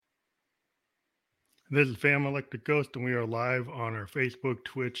This is Fam Electric Ghost, and we are live on our Facebook,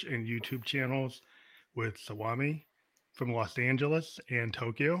 Twitch, and YouTube channels with Sawami from Los Angeles and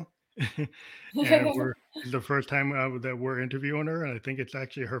Tokyo. And we're this is the first time that we're interviewing her, and I think it's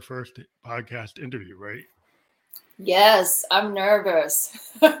actually her first podcast interview, right? Yes, I'm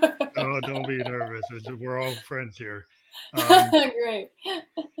nervous. Oh, don't be nervous. We're all friends here. Um, Great.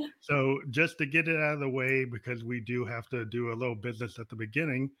 so, just to get it out of the way, because we do have to do a little business at the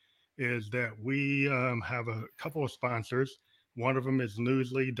beginning, is that we have a couple of sponsors. One of them is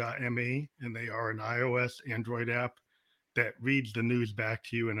Newsly.me, and they are an iOS Android app that reads the news back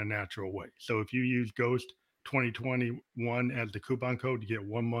to you in a natural way. So if you use Ghost 2021 as the coupon code, you get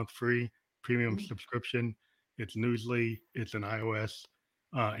 1 month free premium subscription. It's Newsly. It's an iOS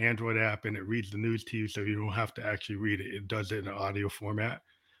Android app, and it reads the news to you, so you don't have to actually read it. It does it in an audio format,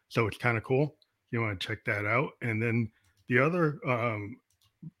 so it's kind of cool. You want to check that out. And then the other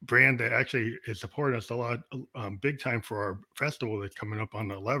brand that actually is supporting us a lot, big time for our festival that's coming up on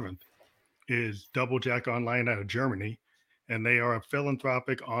the 11th, is Double Jack Online out of Germany, and they are a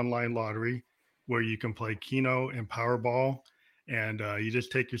philanthropic online lottery where you can play Keno and Powerball, and you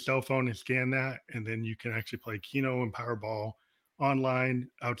just take your cell phone and scan that, and then you can actually play Keno and Powerball online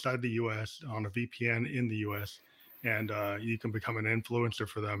outside the U.S. on a VPN in the U.S. And you can become an influencer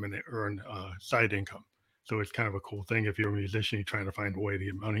for them and earn side income. So it's kind of a cool thing if you're a musician, you're trying to find a way to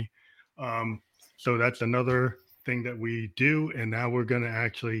get money. Um, so that's another thing that we do, and now we're going to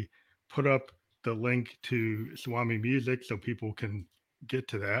actually put up the link to Swami Music so people can get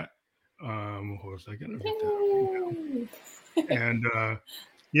to that. What was I going to get that right Yay. now? And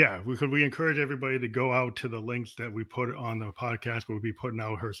yeah, we encourage everybody to go out to the links that we put on the podcast. We'll be putting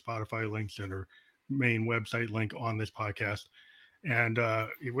out her Spotify links and her main website link on this podcast. And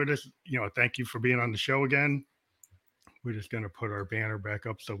we're just, thank you for being on the show again. We're just going to put our banner back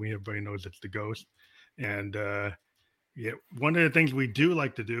up so everybody knows it's the ghost. And yeah, one of the things we do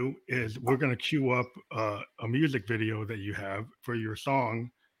like to do is we're going to queue up a music video that you have for your song,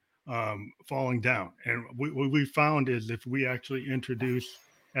 Falling Down. And what we found is if we actually introduce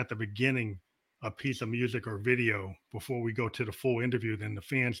at the beginning a piece of music or video before we go to the full interview, then the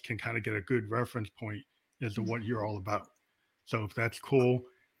fans can kind of get a good reference point as to what you're all about. So if that's cool,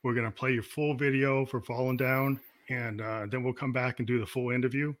 we're going to play your full video for Falling Down, and then we'll come back and do the full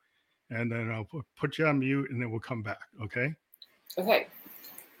interview, and then I'll put you on mute, and then we'll come back. Okay. Okay.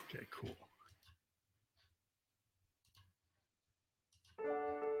 Okay, cool.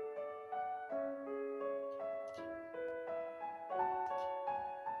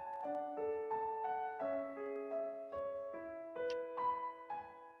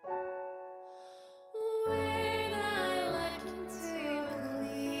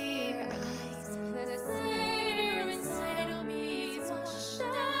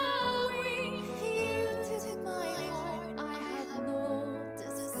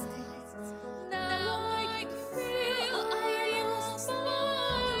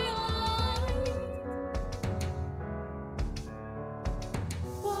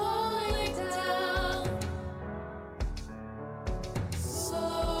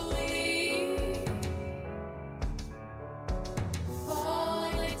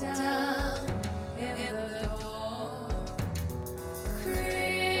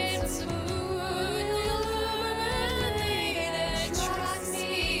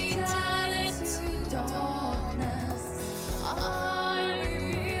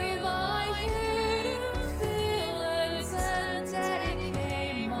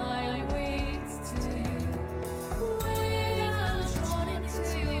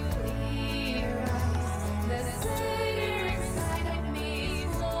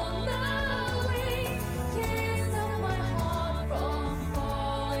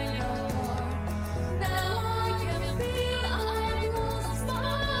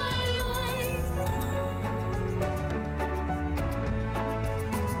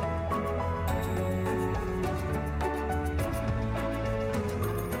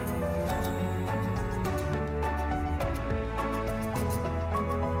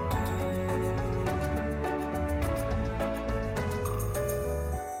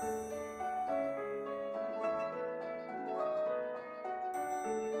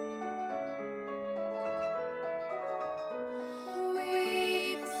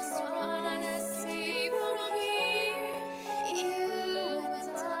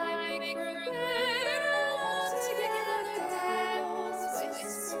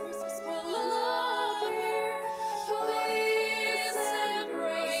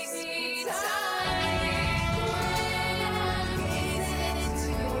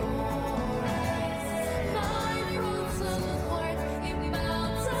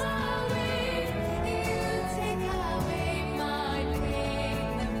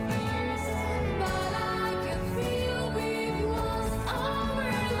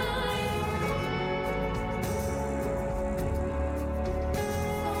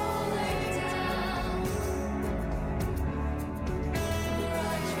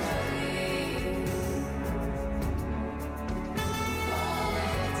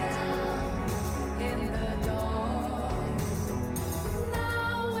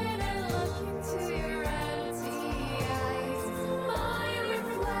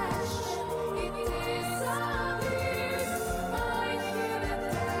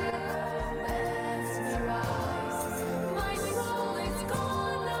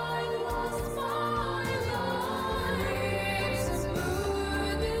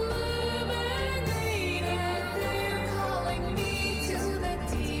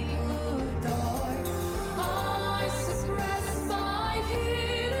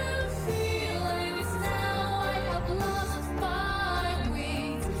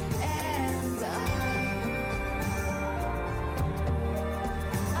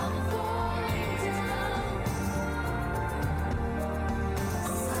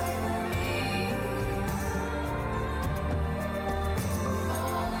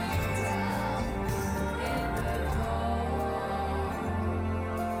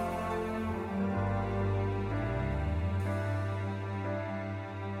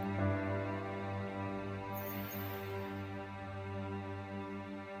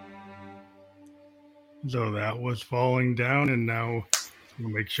 So that was falling down, and now we'll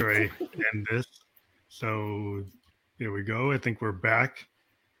make sure I end this. So there we go. I think we're back.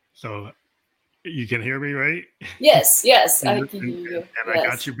 So you can hear me, right? Yes, yes, and, I and, can hear you. and I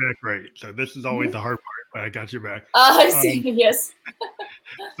got Yes. you back right. So this is always Mhm. the hard part, but I got you back. I see. Um, Yes.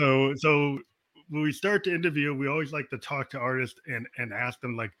 so when we start the interview, we always like to talk to artists and ask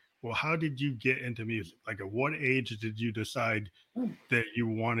them like, well, how did you get into music? Like, at what age did you decide Mm. that you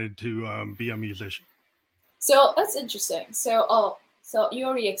wanted to be a musician? So that's interesting. So you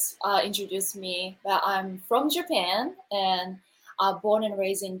already introduced me that I'm from Japan and born and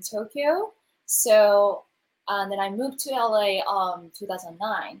raised in Tokyo. So and then I moved to LA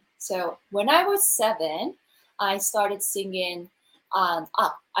 2009. So when I was 7, I started singing.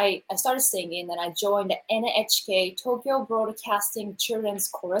 I started singing, and I joined the NHK Tokyo Broadcasting Children's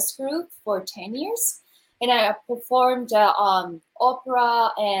Chorus Group for 10 years. And I performed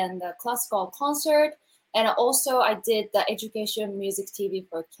opera and classical concert, and also I did the education music TV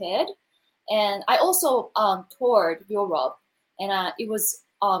for kid, and I also toured Europe, and it was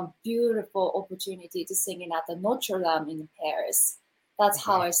beautiful opportunity to sing in at the Notre Dame in Paris. That's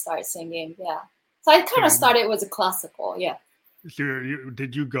how Wow. I started singing. Yeah, so I So kind of started with the classical. Yeah. So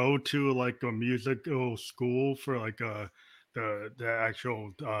did you go to like a musical school for like the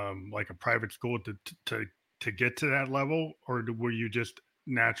actual like a private school to get to that level, or were you just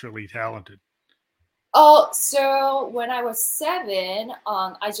naturally talented? Oh, so when I was 7,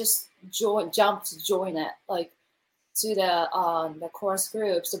 I just jumped to join it, like to the course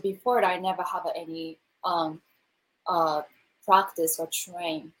group. So before that, I never have any um uh practice or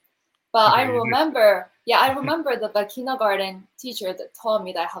train. But I Okay, you just remember, yeah, I remember the kindergarten teacher that told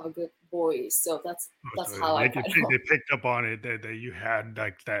me that I have a good voice. So so that's how I kind they of picked up on it that you had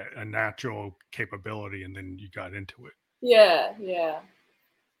like that a natural capability, and then you got into it. yeah, yeah.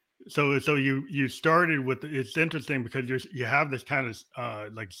 So you started with it's interesting because you have this kind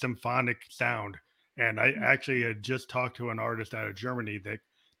of like symphonic sound, and I actually had just talked to an artist out of Germany that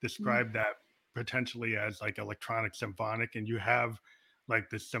Mhm. described that potentially as like electronic symphonic, and you have like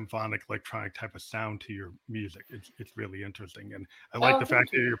this symphonic electronic type of sound to your music. It's really interesting, and I like Oh, the fact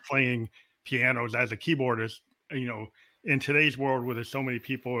thank that you. you're playing pianos as a keyboardist. You know, in today's world where there's so many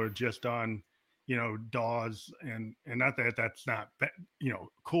people who are just on DAWs, and not that that's not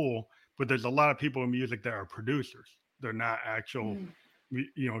cool, but there's a lot of people in music that are producers. They're not actual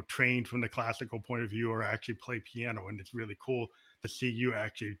Mm. trained from the classical point of view or actually play piano, and it's really cool to see you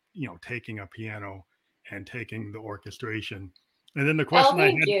actually taking a piano and taking the orchestration. And then the Oh, question I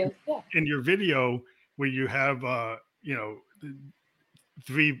thank had you. Yeah. in your video where you have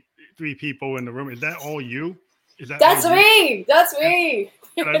three three people in the room, is that all you? Is that all That's you? me. That's me.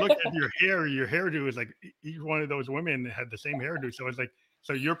 And I looked at your hair. Your hairdo is like each one of those women had the same hairdo. So it's like,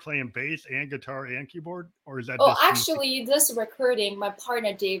 so you're playing bass and guitar and keyboard, or is that Oh, just you? actually, this recording, my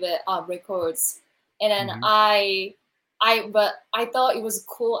partner David records, and then Mm-hmm. but I thought it was a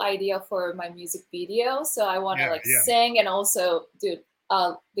cool idea for my music video, so I want to Yeah, like yeah. sing and also do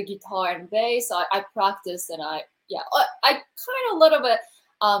the guitar and bass. So I practiced, and I kind of a little bit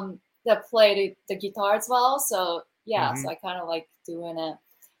that play the guitar as well. So yeah, Mm-hmm. so I kind of like doing it,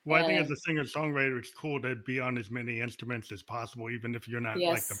 Well, I think as and a singer songwriter, it's cool to be on as many instruments as possible, even if you're not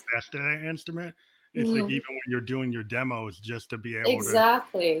like the yes, best at an instrument. It's like Mhm. even when you're doing your demos, just to be able to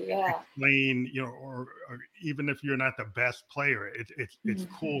Exactly, yeah. explain, or even if you're not the best player, it's Mhm.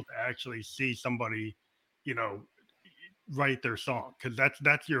 cool to actually see somebody, you know, write their song because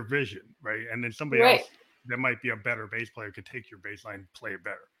that's your vision, right? And then somebody Right. else that might be a better bass player could take your bass line and play it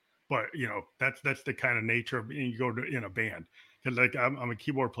better. But that's the kind of nature of you go to in a band because like I'm a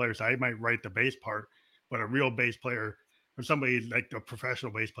keyboard player, so I might write the bass part, but a real bass player or somebody like a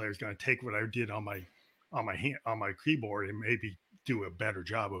professional bass player is going to take what I did on my keyboard and maybe do a better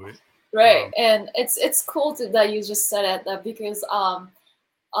job of it. Right, Um, and it's cool that you just said it that because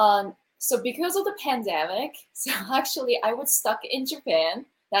so because of the pandemic, so actually I was stuck in Japan.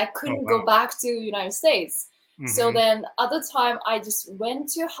 That I oh couldn't wow. go back to United States. So Hmm. then at the time I just went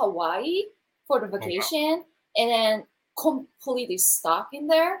to Hawaii for the Oh wow. vacation, and then completely stuck in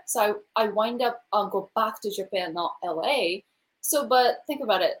there. So I wind up go back to Japan, not LA. So but think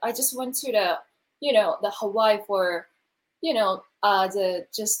about it. I just went to the Hawaii for the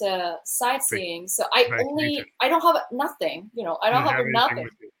just the Vac- sightseeing. So Vacation. I don't have nothing. I You don't didn't have have anything nothing.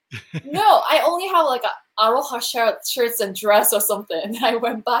 with you. No, I only have like a aloha shirts and dress or something. I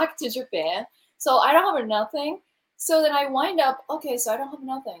went back to Japan, so I don't have nothing. So then I wind up, okay, so I don't have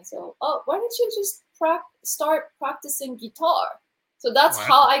nothing. So why don't you just start practicing guitar? So that's Well,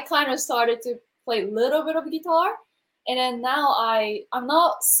 how I kind of started to play a little bit of guitar, And then now I'm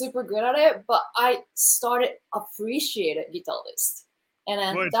not super good at it, but I started appreciating guitarist. And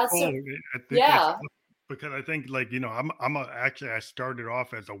Well, then it's that's cool. a I think it's yeah. cool because I think like, actually I started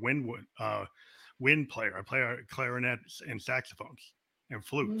off as a wind player. I play clarinets and saxophones and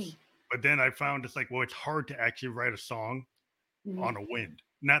Mm, flutes. But then I found it's like, well, it's hard to actually write a song mm, on a wind.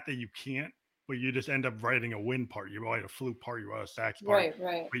 Not that you can't, but you just end up writing a wind part. You write a flute part, you write a sax part, right,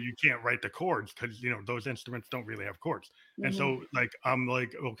 right. but you can't write the chords because those instruments don't really have chords. And Hmm. so like I'm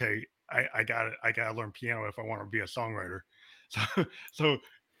like, okay, I got it. I gotta learn piano if I want to be a songwriter. So so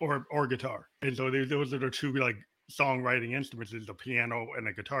or guitar. And so those are the two like songwriting instruments is the piano and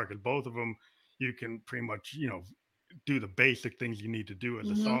the guitar because both of them you can pretty much do the basic things you need to do as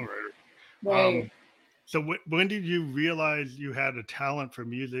a Hmm. songwriter. Right. Um, so when did you realize you had a talent for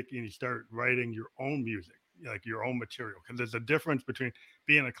music and you start writing your own music, like your own material? Because there's a difference between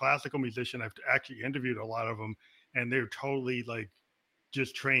being a classical musician. I've actually interviewed a lot of them, and they're totally like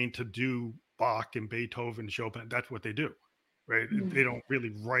just trained to do Bach and Beethoven, Chopin. That's what they do, right? Mm, They don't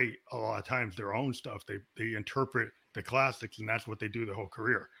really write a lot of times their own stuff. They interpret the classics, and that's what they do their whole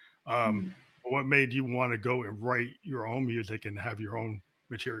career. Um, mm. what made you want to go and write your own music and have your own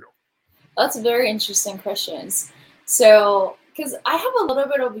material? That's very interesting questions. So, because I have a little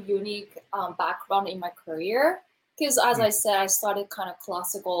bit of a unique background in my career, because as Mm, I said, I started kind of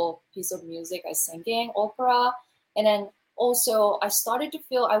classical piece of music, I singing opera, and then also I started to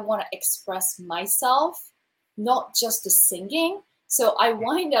feel I want to express myself, not just the singing. So I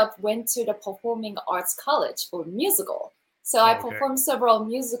wind up went to the performing arts college for musical. So I okay. performed several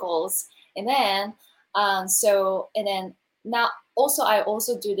musicals, and then and then now also I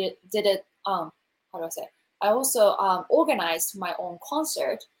also did it how do I say, I also organized my own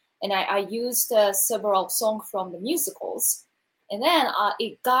concert, and I used several songs from the musicals, and then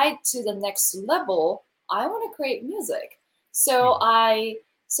it guide to the next level. I want to create music, so Mhm. I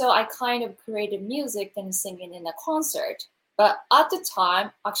kind of created music and singing in a concert. But at the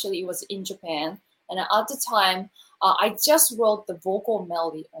time, actually, it was in Japan, and at the time, I just wrote the vocal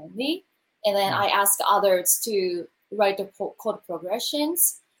melody only, and then Mhm. I asked others to write the chord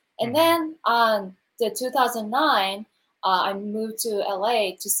progressions. And Mhm. then on the 2009, I moved to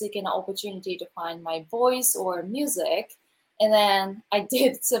LA to seek an opportunity to find my voice or music. And then I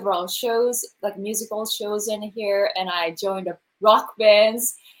did several shows, like musical shows in here, and I joined the rock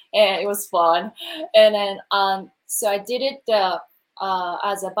bands, and it was fun. And then so I did it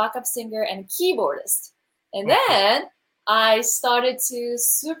as a backup singer and keyboardist. And Oh, cool. then I started to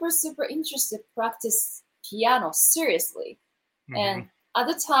super interested practice piano seriously. Mhm. And at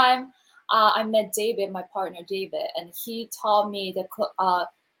the time, I met David, my partner David, and he taught me the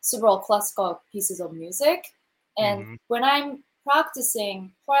several classical pieces of music. And Mhm. while I'm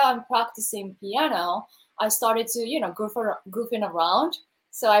practicing piano, I started to goofing around.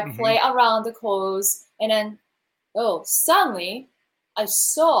 So I Mhm. play around the chords, and then suddenly I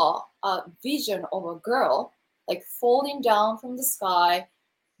saw a vision of a girl like falling down from the sky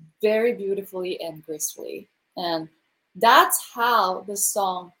very beautifully and gracefully. And that's how the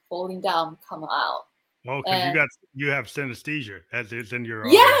song Falling Down come out. Well, because And you have synesthesia as is in your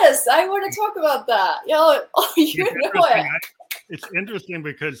yes, I want to talk about that. Oh, you it's know interesting. it. It's interesting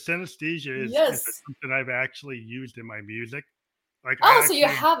because synesthesia is Yes. something I've actually used in my music. Like I Oh, so you actually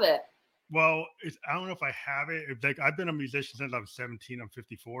have it. well, I don't know if I have it. It's like I've been a musician since I was 17. I'm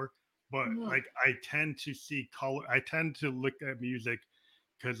 54, but Mhm. like I tend to see color. I tend to look at music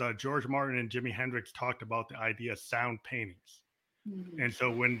because George Martin and Jimi Hendrix talked about the idea of sound paintings. Mhm. And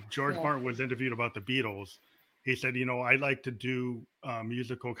so when George Yeah. Martin was interviewed about the Beatles, he said, I like to do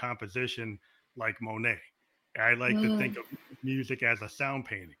musical composition like Monet. I like to think Mm. of music as a sound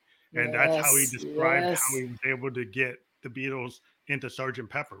painting. And that's how he Yes. described how Yes. he was able to get the Beatles into Sergeant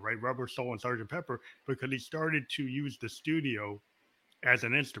Pepper, right? Rubber Soul and Sergeant Pepper, because he started to use the studio as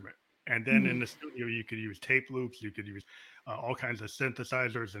an instrument. And then in Mhm. the studio, you could use tape loops, you could use all kinds of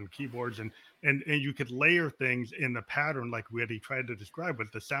synthesizers and keyboards, and you could layer things in the pattern like what he tried to describe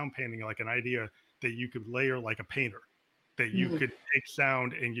with the sound painting, like an idea that you could layer like a painter, that you Mhm. could take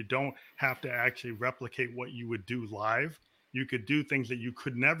sound and you don't have to actually replicate what you would do live. You could do things that you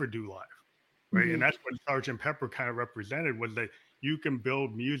could never do live, right? And Mhm. that's what Sergeant Pepper kind of represented was that you can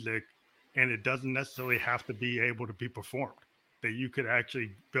build music and it doesn't necessarily have to be able to be performed, that you could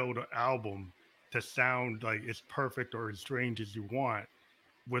actually build an album to sound like it's perfect or as strange as you want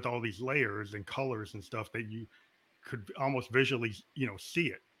with all these layers and colors and stuff that you could almost visually see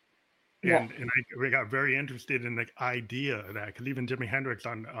it. Yeah. We got very interested in the idea of that because even Jimi Hendrix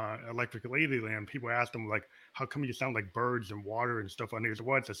on Electric Ladyland, people asked him like, how come you sound like birds and water and stuff on here? He said,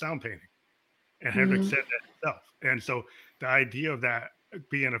 well, it's a sound painting. And Hendrix Mhm. said that himself. And so the idea of that,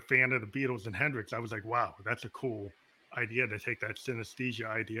 being a fan of the Beatles and Hendrix, I was like, wow, that's a cool idea to take that synesthesia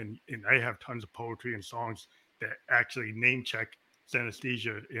idea. And I have tons of poetry and songs that actually name check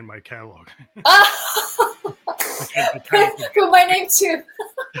synesthesia in my catalog because they kind of Put my name too.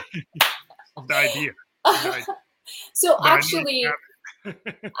 of the idea. The idea. So But I know you actually, have it.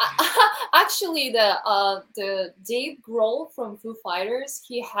 actually, the Dave Grohl from Foo Fighters,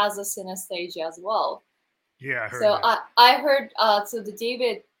 he has a synesthesia as well. Yeah, I heard So that. I heard so the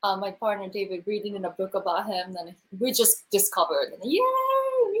David, my partner David, reading in a book about him, and we just discovered, and yay,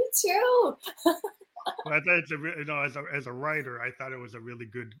 me too. Well, I thought it's as a writer, I thought it was a really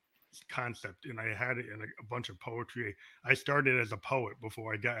good concept, and I had it in a bunch of poetry. I started as a poet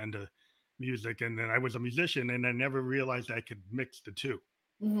before I got into music, and then I was a musician, and I never realized I could mix the two.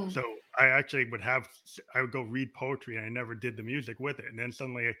 Mhm. So I actually I would go read poetry, and I never did the music with it. And then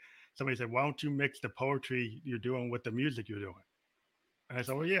suddenly somebody said, "Why don't you mix the poetry you're doing with the music you're doing?" And I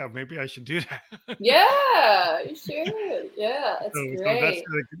said, "Well, yeah, maybe I should do that." Yeah, you should. Yeah, it's So that's great.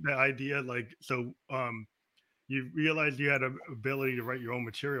 the idea. Like, so you realized you had an ability to write your own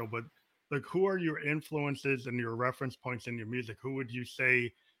material, but like, who are your influences and your reference points in your music? Who would you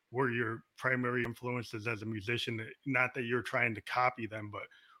say were your primary influences as a musician? Not that you're trying to copy them, but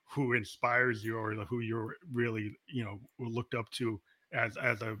who inspires you, or who you're really, looked up to as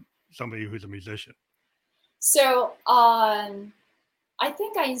a somebody who's a musician. So I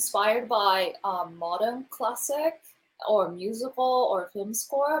think I inspired by modern classic or musical or film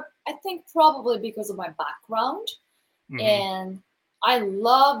score. I think probably because of my background. Hmm. And I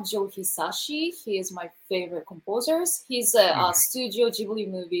love Joe Hisashi. He is my favorite composer. He's a Hmm. Studio Ghibli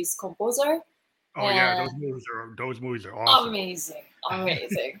movies composer, Oh yeah, and those movies are awesome. amazing,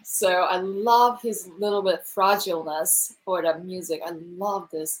 amazing. So I love his little bit fragileness for the music. I love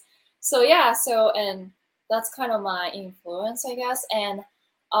this. So yeah, and that's kind of my influence, I guess. And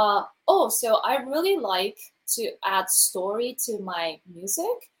so I really like to add story to my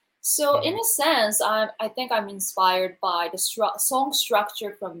music. So in Hmm. a sense, I think I'm inspired by the song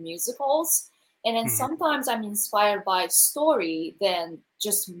structure from musicals, and then Hmm. sometimes I'm inspired by story than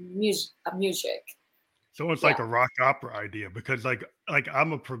just music. So it's Yeah. like a rock opera idea because like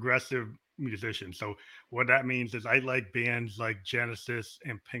I'm a progressive musician. So what that means is I like bands like Genesis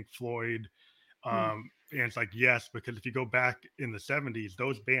and Pink Floyd. Mm. Bands like Yes, because if you go back in the 70s,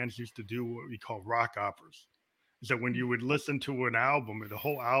 those bands used to do what we call rock operas. So when you would listen to an album, the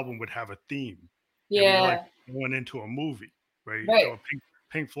whole album would have a theme. It'd be like Yeah. going into a movie, right? Right. So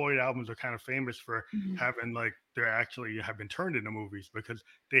Pink Floyd albums are kind of famous for Mhm. having like they actually have been turned into movies because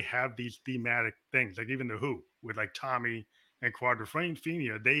they have these thematic things. Like even the Who with like Tommy and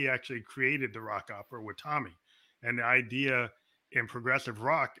Quadrophenia, they actually created the rock opera with Tommy. And the idea in progressive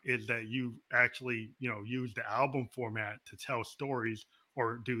rock is that you actually, use the album format to tell stories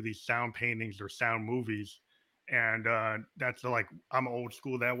or do these sound paintings or sound movies. And that's like I'm old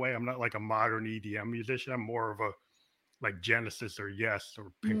school that way. I'm not like a modern EDM musician. I'm more of a like Genesis or Yes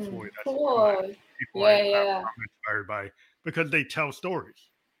or Pink Mm, Floyd. That's my cool. people Yeah, yeah. I'm inspired by because they tell stories.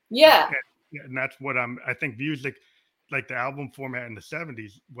 Yeah. And that's what I think music, like the album format in the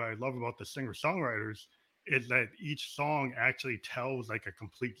 70s, what I love about the singer songwriters is that each song actually tells like a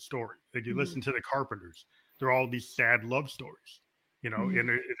complete story. Like you Mhm. listen to the Carpenters, they're all these sad love stories, Mhm.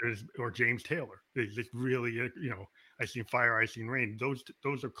 and there's or James Taylor. It's just really, I Seen Fire, I Seen Rain. Those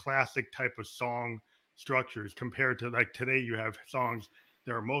are classic type of song structures compared to like today you have songs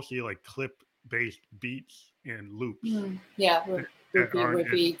that are mostly like clip based beats and loops Mm. Yeah. that Repeat, aren't as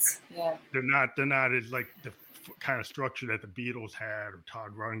repeats. Yeah. they're not as like the kind of structure that the Beatles had or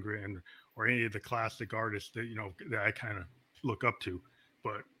Todd Rundgren or any of the classic artists that that I kind of look up to.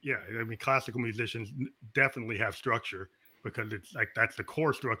 But yeah, I mean, classical musicians definitely have structure because it's like that's the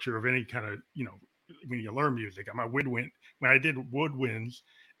core structure of any kind of when you learn music. My woodwind when I did woodwinds,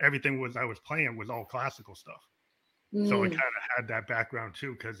 everything was I was playing was all classical stuff. So I Mm. kind of had that background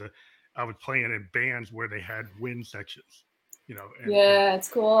too because I was playing in bands where they had wind sections, and Yeah, it's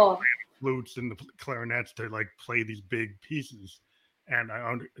I cool. flutes and the clarinets to like play these big pieces. And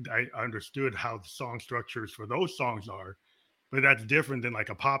I understood how the song structures for those songs are, but that's different than like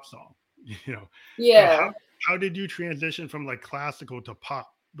a pop song, you know. So Yeah. how did you transition from like classical to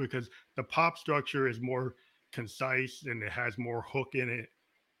pop? Because the pop structure is more concise and it has more hook in it.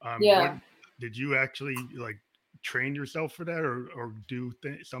 What Yeah. did you actually like train yourself for that, or do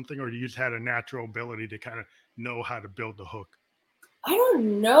something, or you just had a natural ability to kind of know how to build the hook? I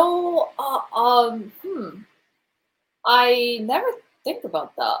don't know. I never think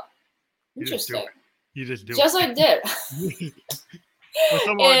about that. You just do Interesting. it. You just do Just I it. did. Well,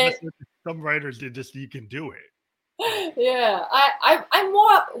 some And artists. some writers they just you can do it. Yeah, I'm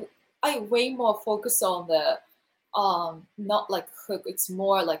more, I way more focused on the not like hook, it's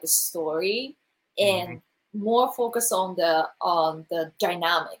more like a story, Hmm. and more focus on the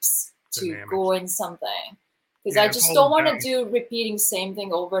dynamics to go Dynamics. in something, because I Yeah, it just don't falls want to down. do repeating same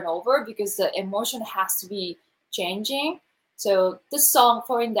thing over and over, because the emotion has to be changing. So this song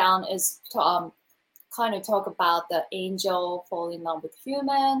Falling Down is kind of talk about the angel falling in love with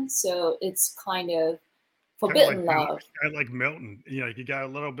human, so it's kind of Kind of like forbidden love. kind of like Milton. You know, you got a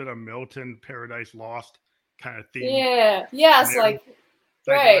little bit of Milton, Paradise Lost kind of theme Yeah, in yes, there, like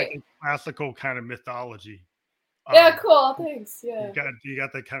like great. a classical kind of mythology. Yeah, Um, cool, thanks. Yeah. you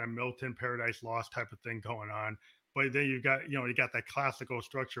got that kind of Milton, Paradise Lost type of thing going on, but then you got you got that classical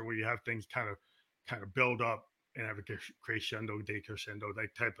structure where you have things kind of build up and have a crescendo, decrescendo, that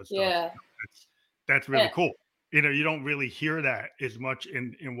type of stuff. Yeah. That's that's really And cool. You know, you don't really hear that as much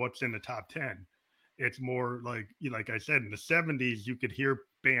in what's in the top 10. It's more like like I said in the 70s you could hear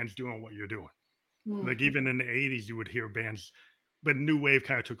bands doing what you're doing. mm, Like even in the 80s you would hear bands, but new wave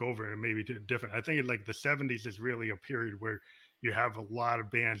kind of took over and maybe did different. I think like the 70s is really a period where you have a lot of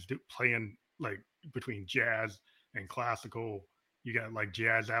bands playing like between jazz and classical. You got like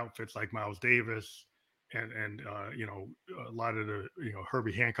jazz outfits like Miles Davis and a lot of the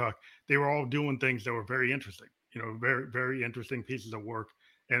Herbie Hancock. They were all doing things that were very interesting. Very interesting pieces of work,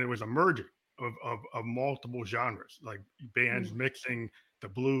 and it was a merging of multiple genres, like bands mm, mixing the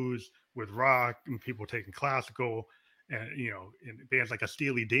blues with rock and people taking classical, and in bands like a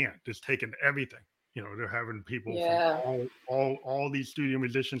Steely Dan just taking everything. They're having people from yeah. all these studio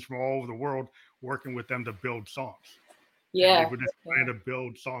musicians from all over the world working with them to build songs, and they Yeah. were just Yeah. trying to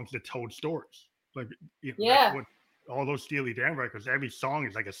build songs that told stories. Like that's Yeah. what all those Steely Dan records. Every song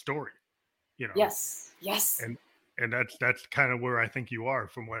is like a story. You know, Yes. Yes. and that's kind of where I think you are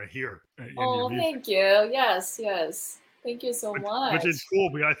from what I hear in your Oh, music. thank you. Yes, yes. Thank you so Which much. is cool,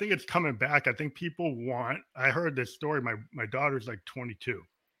 but I think it's coming back. I think people want. I heard this story. My daughter's like 22,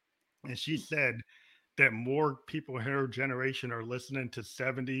 and she said that more people in her generation are listening to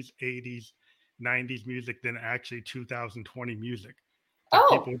 70s, 80s, 90s music than actually 2020 music. That Oh,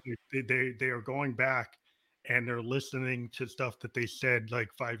 people they are going back and they're listening to stuff that they said like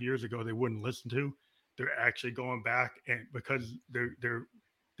 5 years ago they wouldn't listen to. They're actually going back and because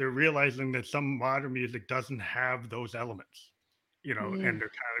they're realizing that some modern music doesn't have those elements, and mm,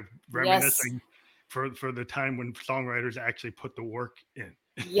 they're kind of yes. reminiscing for the time when songwriters actually put the work in.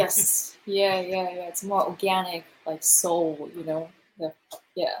 Yes. Yeah, yeah, yeah. It's more organic, like soul, The,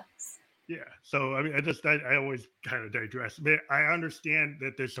 yeah. Yeah. So I mean, I always kind of digress. But I understand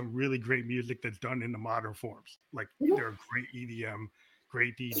that there's some really great music that's done in the modern forms. Like Mhm. there are great EDM,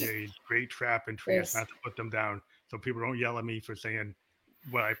 great DJs, great trap and trance. Yes. Not to put them down, so people don't yell at me for saying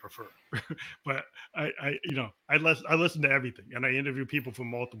what I prefer. But I listen to everything, and I interview people from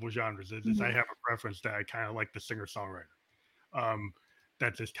multiple genres. It's just I Mhm. have a preference that I kind of like the singer songwriter. Um,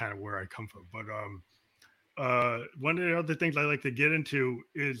 that's just kind of where I come from. But one of the other things I like to get into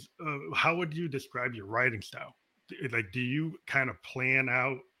is how would you describe your writing style? Like, do you kind of plan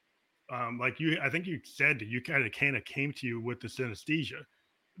out? Like I think you said that you kind of came to you with the synesthesia,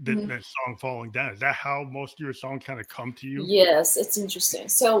 Mhm. that song falling down. Is that how most of your songs kind of come to you? Yes, it's interesting.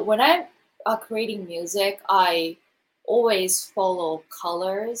 So when I'm creating music, I always follow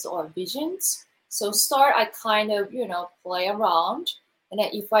colors or visions. So start, I kind of play around, and then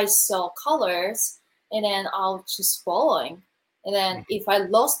if I saw colors, and then I'll just following, and then Mhm. if I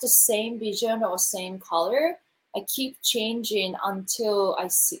lost the same vision or same color, I keep changing until I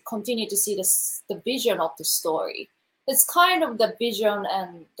continue to see the vision of the story. It's kind of the vision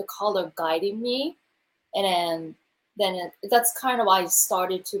and the color guiding me, and that's kind of why I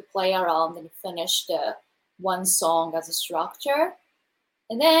started to play around and finish the one song as a structure.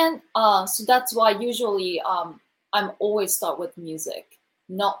 And then so that's why usually I'm always start with music,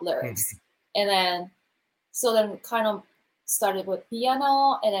 not lyrics. Mhm. And then so then kind of started with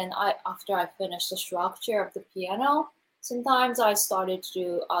piano, and then I after I finished the structure of the piano, sometimes I started to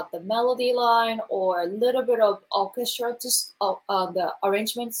do the melody line or a little bit of orchestra to the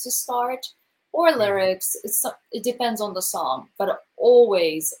arrangements to start, or Mhm. lyrics. It depends on the song, but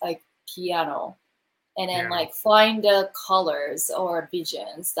always like piano, and then Piano. like find the colors or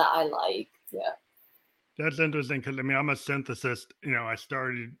visions that I like. Yeah. That's interesting because I mean I'm a synthesist. I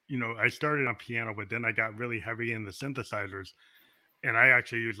started on piano, but then I got really heavy in the synthesizers, and I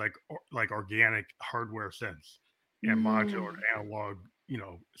actually use like organic hardware synths and modular Mm, analog,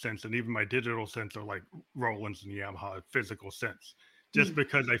 synths, and even my digital synths are like Roland's and Yamaha physical synths. Just mm,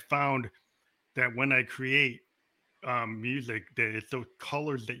 because I found that when I create, music that it's those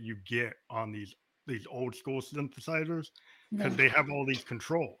colors that you get on these old school synthesizers because Mhm. they have all these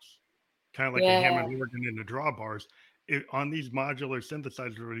controls, kind of like a Hammond Yeah. organ in the drawbars. On these modular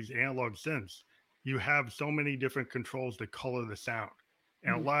synthesizers or these analog synths, you have so many different controls to color the sound.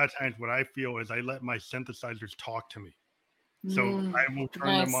 And a Mm. lot of times, what I feel is I let my synthesizers talk to me. So Mm. I will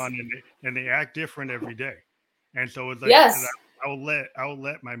turn them Nice. on, and they act different every day. And so it's like Yes. I'll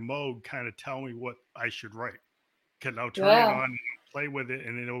let my mode kind of tell me what I should write because I'll turn it Yeah. on and play with it,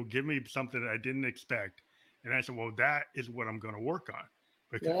 and it'll give me something that I didn't expect. And I said, well, that is what I'm going to work on.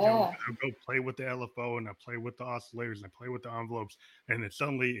 Because Yeah. I'll go play with the LFO and I play with the oscillators and I play with the envelopes, and then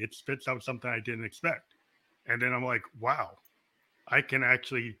suddenly it spits out something I didn't expect. And then I'm like, wow, I can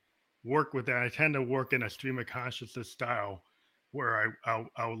actually work with that. I tend to work in a stream of consciousness style where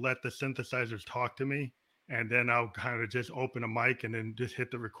I'll let the synthesizers talk to me, and then I'll kind of just open a mic and then just hit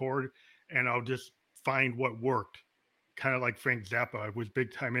the record, and I'll just find what worked. Kind of like Frank Zappa. I was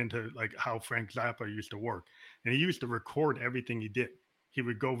big time into like how Frank Zappa used to work, and he used to record everything he did. He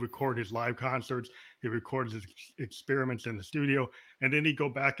would go record his live concerts. He records his experiments in the studio, and then he'd go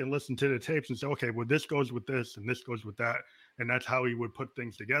back and listen to the tapes and say, "Okay, well, this goes with this, and this goes with that." And that's how he would put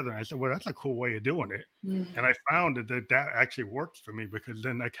things together. And I said, well, that's a cool way of doing it. Mm. And I found that actually works for me because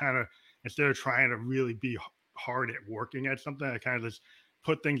then I kind of, instead of trying to really be hard at working at something, I kind of just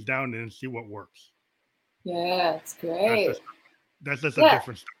put things down and see what works. Yeah. It's That's great. just that's just a Yeah.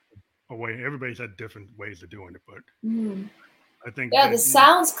 different way. Everybody's had different ways of doing it, but Mm. I think Yeah. that The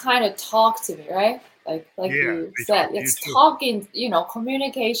sounds kind of talk to me, right? Like yeah, you they said, talk to you it's too. talking.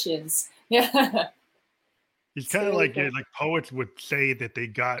 Communications. Yeah. It's It's kind of really like cool. like poets would say that they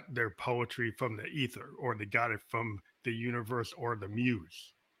got their poetry from the ether or they got it from the universe or the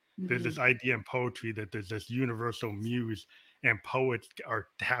muse. There's Hmm. this idea in poetry that there's this universal muse and poets are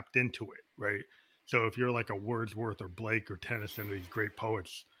tapped into it, right? So if you're like a Wordsworth or Blake or Tennyson, these great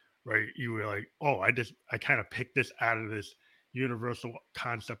poets, right? You were like, oh, I kind of picked this out of this universal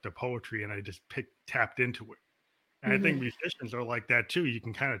concept of poetry and I just tapped into it. And I think Hmm. musicians are like that too. You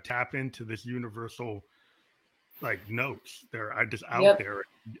can kind of tap into this universal like notes. They're just out Yep. there.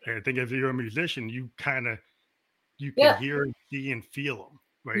 And I think if you're a musician, you can Yep. hear and see and feel them,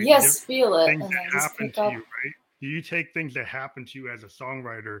 right? Yes. Feel it, Things and then that just happen pick to you, up. right? Do you take things that happen to you as a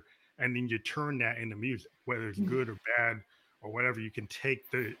songwriter and then you turn that into music, whether it's Mm. good or bad or whatever? You can take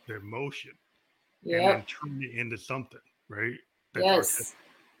the emotion and then Yep. turn it into something, right? That's artistic. Yes.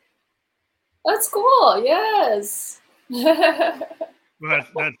 That's cool. Yes. Well,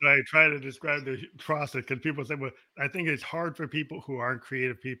 that's what I try to describe the process because people say, well, I think it's hard for people who aren't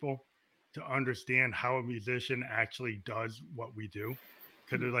creative people to understand how a musician actually does what we do.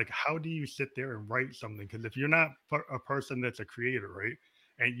 Because they're like, how do you sit there and write something? Because if you're not a person that's a creator, right,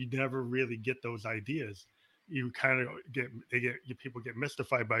 and you never really get those ideas, you kind of people get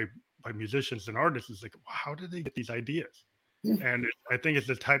mystified by musicians and artists. It's like, well, how did they get these ideas? And I think it's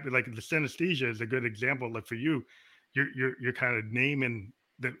the type of like the synesthesia is a good example. Like for you, you're kind of naming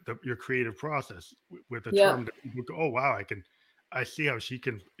your creative process with a Yep. term that people go, oh wow, I see how she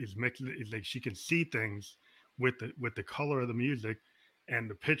can is mixing it like she can see things with the color of the music and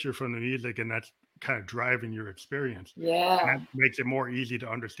the picture from the music, and that's kind of driving your experience. And Yeah. that makes it more easy to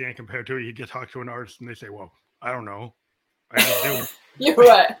understand compared to you get talk to an artist and they say, well, I don't know. I just do it. You're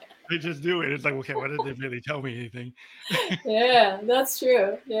right. They just do it. It's like, okay, why did they really tell me anything? Yeah, that's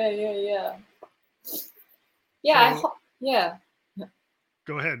true. Yeah, yeah, yeah. Yeah, So yeah.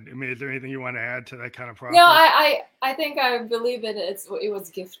 go ahead. I mean, is there anything you want to add to that kind of No, process? I think I believe it was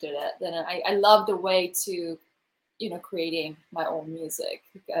gifted it. Then I love the way to creating my own music.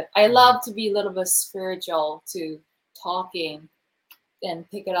 I Mhm. love to be a little bit spiritual to talking and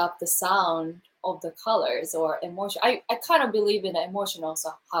pick it up the sound of the colors or emotion. I kind of believe in the emotion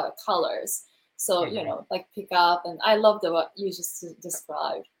also how colors. So, Okay. like pick up, and I love the what you just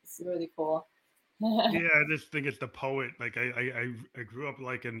described. It's really cool. Yeah, I just think it's the poet. Like I grew up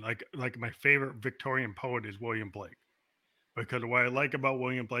like in like my favorite Victorian poet is William Blake because what I like about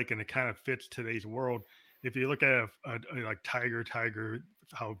William Blake and it kind of fits today's world. If you look at like Tiger,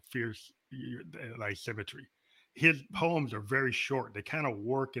 how fierce like symmetry. His poems are very short. They kind of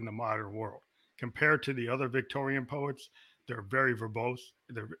work in the modern world compared to the other Victorian poets. They're very verbose.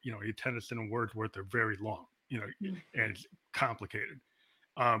 They're Tennyson and Wordsworth. They're very long. And it's complicated.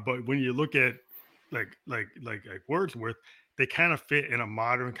 But when you look at like Wordsworth, they kind of fit in a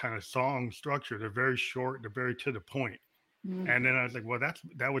modern kind of song structure. They're very short. They're very to the point. Mm. And then I was like, well,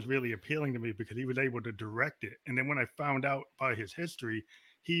 that was really appealing to me because he was able to direct it. And then when I found out by his history,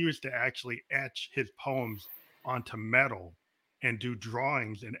 he used to actually etch his poems onto metal and do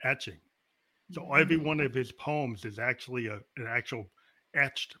drawings and etching. So every one of his poems is actually an actual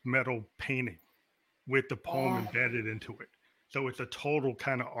etched metal painting with the poem Wow. embedded into it. So it's a total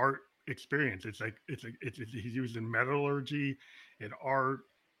kind of art experience. It's like he's using metallurgy and art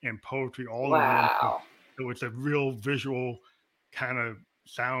and poetry all in one piece. Wow. So it's a real visual kind of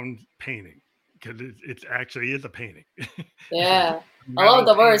sound painting because it's actually is a painting. It's a Yeah. I love metal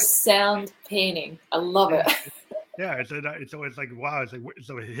the word painting. sound painting. I love Yeah, it. yeah. It's like wow. It's like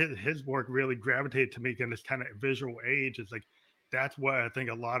so his work really gravitated to me in this kind of visual age. It's like that's what I think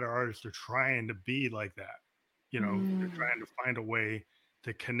a lot of artists are trying to be like that. They're Mm, trying to find a way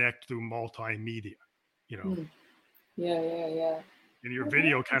to connect through multimedia. You know, mm. Yeah, yeah, yeah. and your Okay.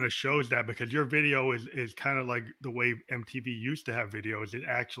 video kind of shows that because your video is kind of like the way MTV used to have videos. It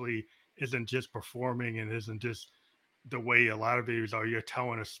actually isn't just performing and isn't just the way a lot of videos are. You're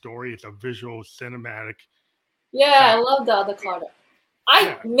telling a story. It's a visual cinematic Yeah, sound. I love the avocado.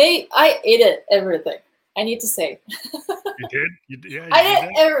 Yeah, I ate it everything. I need to say. you did. Yeah, you I did did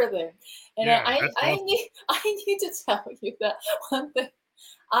that. everything. And then Yeah, that's awesome. I need to tell you that one thing.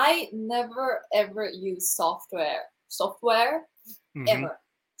 I never ever use software Hmm. ever.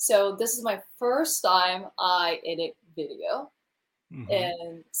 So this is my first time I edit video. Hmm.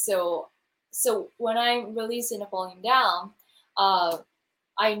 And so when I'm releasing a Falling Down, uh,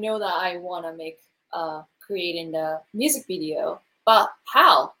 I know that I want to make creating the music video, but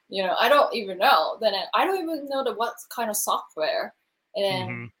how? I don't even know. Then I don't even know what kind of software. And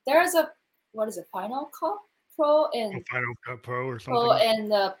Hmm. there's a what is it, Final Cut Pro and Final Cut Pro or Pro something.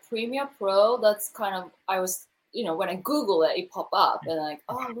 and Premiere Pro. That's kind of I was when I Google it, it pop up and like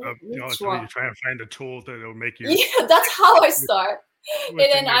which So one? you're trying to find a tool that'll make you Yeah, that's how I start. And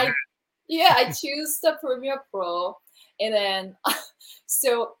what's in then your head. I choose the Premiere Pro, and then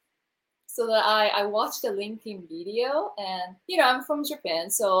so that I watched the linking video, and I'm from Japan,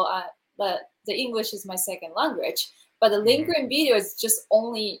 so the English is my second language, but the Hmm. linking video is just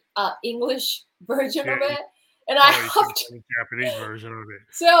only English version Yeah. of it, and I You should have have to. seen the Japanese version of it.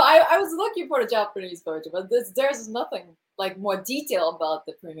 So I was looking for the Japanese version, but there's nothing like more detail about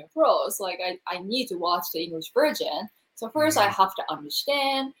the Premiere Pro. So like I need to watch the English version. So first I Hmm. have to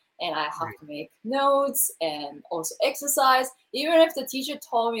understand and I have to make notes and also exercise. Even if the teacher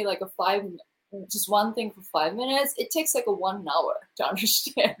told me like just one thing for 5 minutes, it takes like a 1 hour to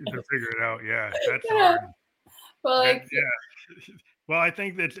understand To it. figure it out. Yeah, that's Yeah. hard. But That like yeah. Well, I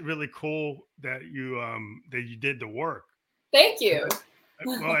think that's really cool that you did the work. thank 'Cause you.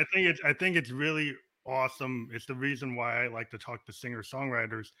 well, I think it's really awesome. It's the reason why I like to talk to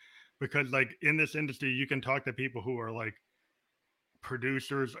singer-songwriters because like in this industry, you can talk to people who are like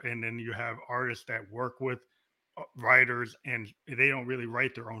producers and then you have artists that work with writers and they don't really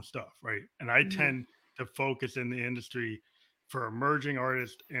write their own stuff, right? And I Mhm. tend to focus in the industry for emerging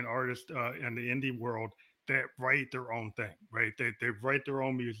artists and artists in the indie world that write their own thing, right? They write their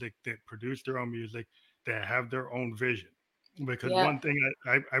own music, that produce their own music, that have their own vision. Because Yeah. one thing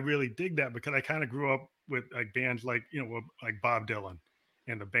I really dig that because I kind of grew up with like bands like like Bob Dylan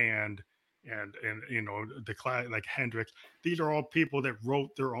and the band and the class like Hendrix. These are all people that wrote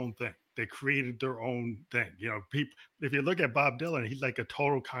their own thing. They created their own thing. People. If you look at Bob Dylan, he's like a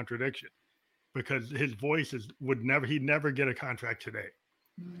total contradiction because his voice would never he'd never get a contract today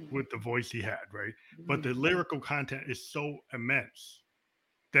Mhm. with the voice he had, right? But the Mhm. lyrical content is so immense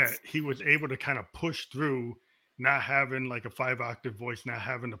that he was able to kind of push through not having like a 5 octave voice, not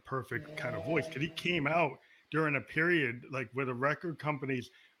having the perfect kind of voice. Because he came out during a period like where the record companies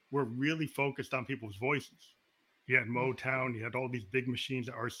were really focused on people's voices. You had Motown, you had all these big machines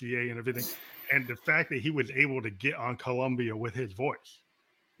at RCA and everything. And the fact that he was able to get on Columbia with his voice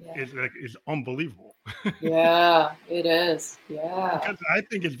Yeah. is unbelievable. Yeah, it is. Yeah. Because I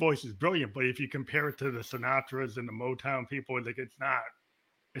think his voice is brilliant, but if you compare it to the Sinatras and the Motown people, like it's not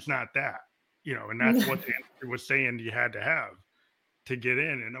that, and that's what the industry was saying you had to have to get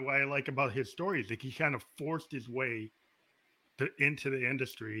in. And what I like about his stories, like he kind of forced his way into the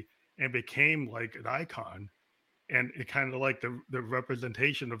industry and became like an icon. And it kind of like the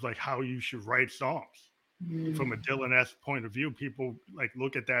representation of like how you should write songs from a Mm. Dylan-esque point of view. People like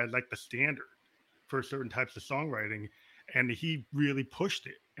look at that as like the standard for certain types of songwriting. And he really pushed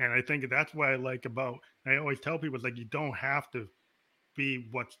it. And I think that's what I like about, I always tell people, it's like you don't have to be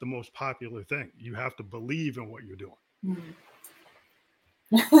what's the most popular thing. You have to believe in what you're doing, Mm.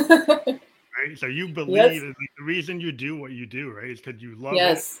 right? So you believe Yes, like, the reason you do what you do, right, is because you love it,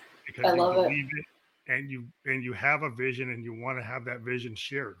 yes, I because you love it. believe it, and you have a vision, and you want to have that vision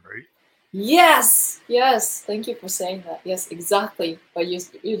shared, right? Yes, yes. Thank you for saying that. Yes, exactly what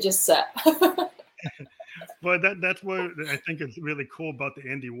you just said. Well, that's what I think is really cool about the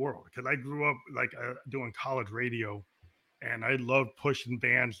indie world because I grew up like doing college radio, and I loved pushing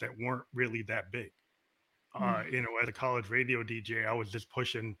bands that weren't really that big. Mm. As a college radio DJ, I was just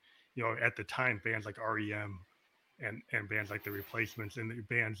pushing, at the time bands like REM and bands like the Replacements and the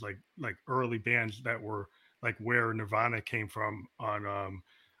bands like early bands that were like where Nirvana came from on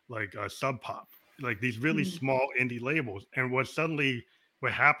Sub Pop, like these really Mm. small indie labels. And what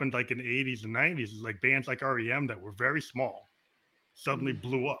happened like in the 80s and 90s is like bands like REM that were very small suddenly Mm.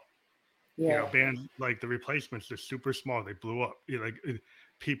 blew up. Yeah. Bands like the Replacements, they're super small. They blew up.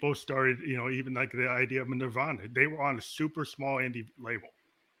 People started, even like the idea of Nirvana. They were on a super small indie label.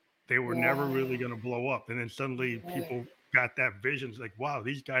 They were never Yeah. really going to blow up, and then suddenly Right. people got that vision. It's like, wow,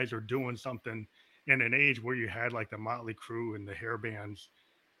 these guys are doing something. In an age where you had like the Motley Crue and the hair bands,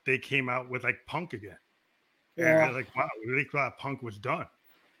 they came out with like punk again, Yeah. and like, wow, we really thought punk was done.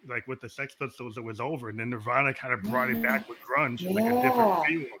 Like with the Sex Pistols, it was over, and then Nirvana kind of brought it back with grunge, like a different Yeah.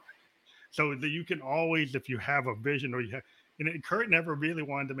 feel. So that you can always, if you have a vision or you have, Kurt never really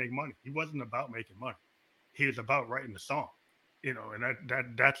wanted to make money. He wasn't about making money. He was about writing the song, and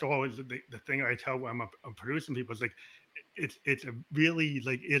that's always the thing I tell when I'm producing people is like, it's a really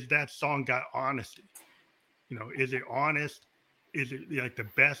like, is that song got honesty? Is it honest? Is it like the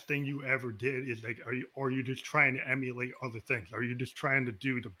best thing you ever did? Is like, are you just trying to emulate other things? Are you just trying to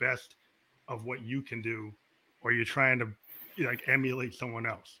do the best of what you can do? Or are you trying to like emulate someone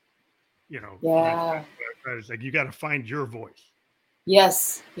else? Yeah. It's like you got to find your voice.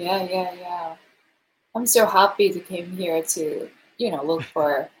 Yes. Yeah. Yeah. Yeah. I'm so happy to came here to, look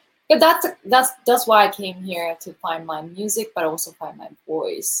for. But that's why I came here to find my music, but also find my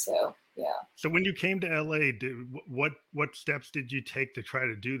voice. So yeah. So when you came to LA, what steps did you take to try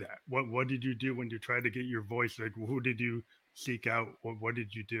to do that? What did you do when you tried to get your voice? Like, who did you seek out? What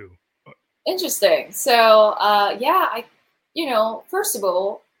did you do? Interesting. So yeah, first of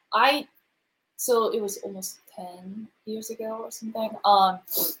all, I so it was almost 10 years ago or something.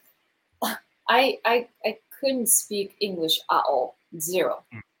 I couldn't speak English at all, zero.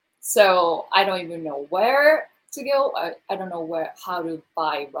 Mm. So I don't even know where to go. I don't know how to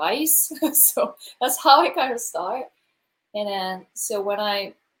buy rice. So that's how I kind of start. And then so when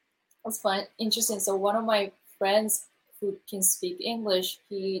I was fun interesting. So one of my friends who can speak English,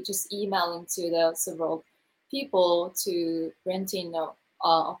 he just emailed into the several people to renting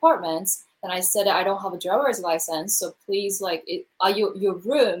apartments. And I said I don't have a driver's license, so please, like, your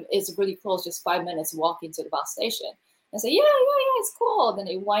room is really close, just 5 minutes walking to the bus station. And I said, yeah, yeah, yeah, it's cool. Then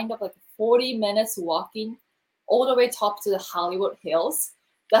it wind up like 40 minutes walking all the way top to the Hollywood Hills.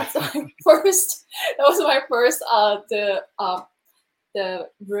 That's my first. That was my first. The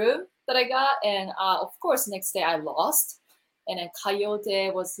room that I got, and of course, next day I lost. And then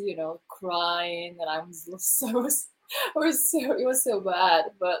Coyote was, crying, and I was so it was so bad.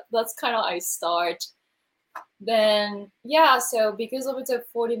 But that's kind of I start. Then yeah, so because of the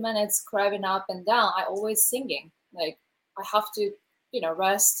 40 minutes driving up and down, I always singing. Like I have to,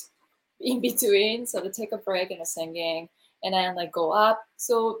 rest in between, so to take a break and a singing, and then like go up.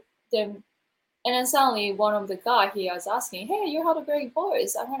 So then and then suddenly one of the guy he was asking, "Hey, you have a great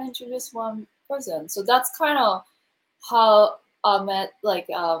voice. I want to introduce one person." So that's kind of how I met like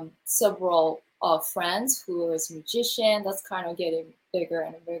several friends who was musician. That's kind of getting bigger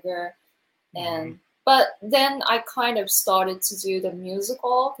and bigger. Mm-hmm. And but then I kind of started to do the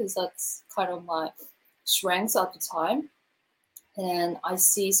musical because that's kind of my strengths at the time. And I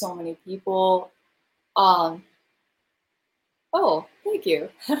see so many people. Um, oh, thank you.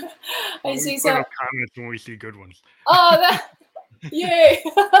 I We see put so. up comments when we see good ones. Oh, yay!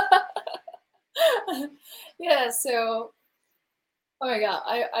 Yeah, so oh my god,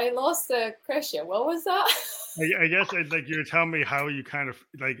 I lost the question. What was that? I guess it's like you're telling me how you kind of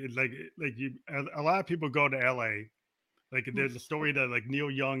like you. A lot of people go to LA. Like there's a story that like Neil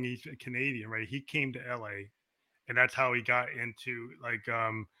Young, he's a Canadian, right? He came to LA, and that's how he got into like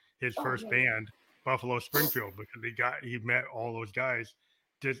his Oh first yeah, yeah. band, Buffalo Springfield, because he met all those guys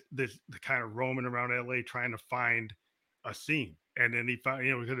just this the kind of roaming around LA trying to find a scene. And then he found,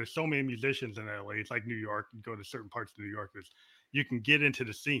 because there's so many musicians in LA, it's like New York. You go to certain parts of New York, you can get into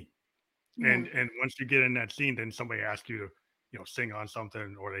the scene. Mhm. And once you get in that scene, then somebody asks you to, sing on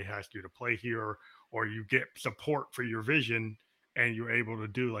something, or they ask you to play here, or you get support for your vision, and you're able to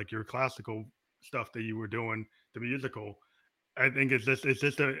do like your classical stuff that you were doing, the musical. I think it's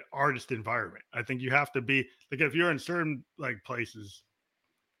just an artist environment. I think you have to be like, if you're in certain like places,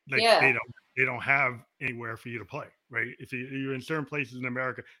 like Yeah. they don't have anywhere for you to play, right? If you're in certain places in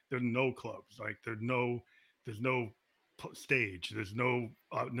America, there's no clubs, like there's no stage, there's not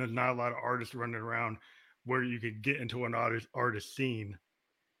a lot of artists running around. where you could get into an artist scene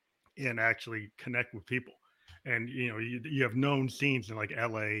and actually connect with people. And you have known scenes in like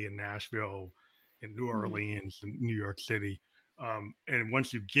LA and Nashville and New Mm. Orleans and New York City. And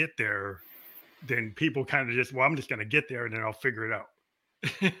once you get there, then people kind of just, well, I'm just going to get there and then I'll figure it out.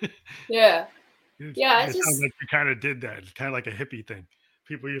 Yeah. Yeah, I It sounds just like you kind of did that. It's kind of like a hippie thing.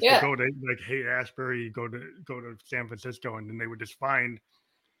 People used to yeah. go to like Haight Ashbury, go to San Francisco, and then they would just find,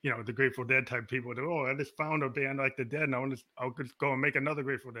 the Grateful Dead type people. That, oh, I just found a band like the Dead, and I'll just go and make another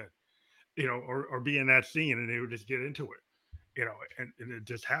Grateful Dead, or be in that scene, and they would just get into it, and it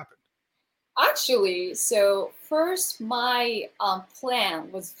just happened. Actually, so first my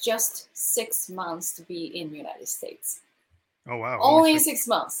plan was just 6 months to be in United States. Oh wow! Only 6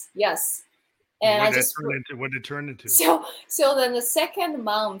 months, yes. And what did it turn into? So then the second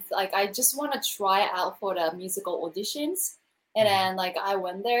month, like I just want to try out for the musical auditions, and then like I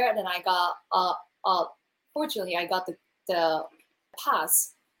went there, and then I got fortunately I got the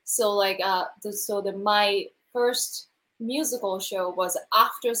pass. So like my first musical show was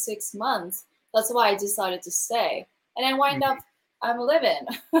after 6 months. That's why I decided to stay, and then wind up I'm living.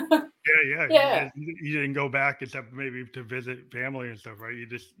 Yeah. You didn't go back except maybe to visit family and stuff, right? You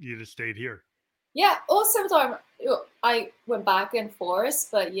just stayed here. Yeah. Also, sometimes I went back and forth,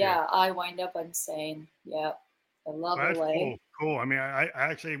 but yeah, I wind up and saying, yeah, I love LA. Cool. I mean, I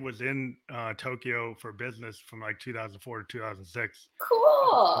actually was in Tokyo for business from like 2004 to 2006.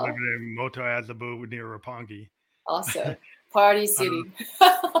 Cool. Living in Moto Azabu near Roppongi. Awesome. Party city.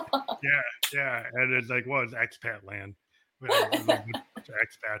 Yeah. And it's like, well, it's expat land.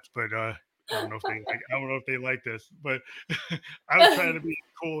 Expats, but I don't know if they like this, but I was trying to be as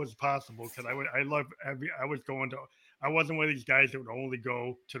cool as possible because I wasn't one of these guys that would only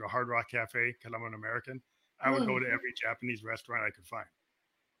go to the Hard Rock Cafe because I'm an American. I would go to every Japanese restaurant I could find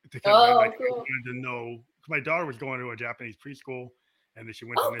because I wanted to know. My daughter was going to a Japanese preschool, and then she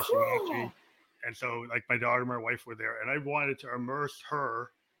went to Nishimachi, cool. and so like my daughter and my wife were there, and I wanted to immerse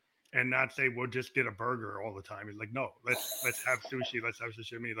her and not say we'll just get a burger all the time. He's like, no, let's have sushi, let's have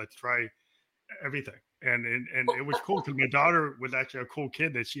sashimi, let's try everything. And it was cool because my daughter was actually a cool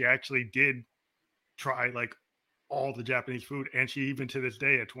kid that she actually did try like all the Japanese food, and she even to this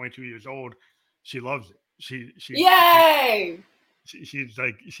day at 22 years old, she loves it. Yay! She's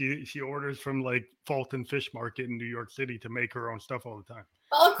like she orders from like Fulton Fish Market in New York City to make her own stuff all the time.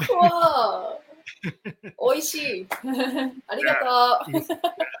 Oh, cool. Oishii. Arigato.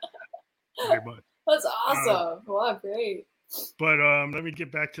 Very much. That's awesome. Wow, great. But let me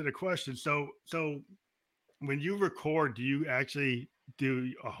get back to the question. So when you record, do you actually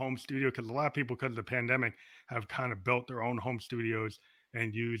do a home studio? Because a lot of people, because of the pandemic, have kind of built their own home studios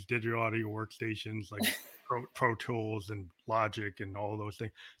and use digital audio workstations like Pro Tools and Logic and all those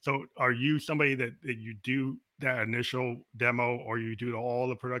things. So are you somebody that you do that initial demo, or you do all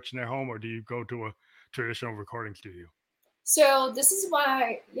the production at home, or do you go to a traditional recording studio? So this is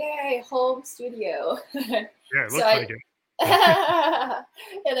my home studio. Yeah, it looks like it.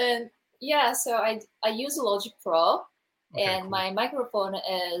 And then so I use Logic Pro, and my microphone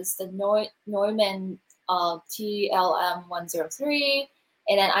is the Neumann TLM103,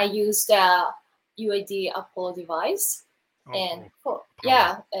 and then I use the UAD Apollo device. And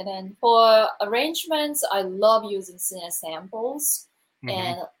then for arrangements, I love using Cine samples,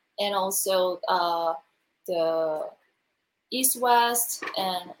 and also the East West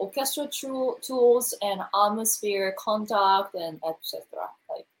and orchestral tools and atmosphere, contact, and etc.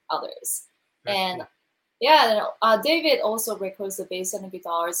 like others. That's cool. David also records the bass and the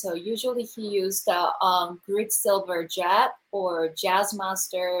guitar. So usually he used the Grit Silver Jet or Jazz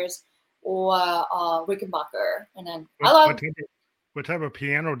Masters or Rickenbacker. And then what type of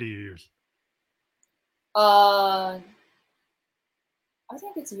piano do you use? I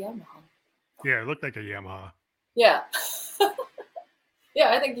think it's a Yamaha. Yeah, it looked like a Yamaha. Yeah.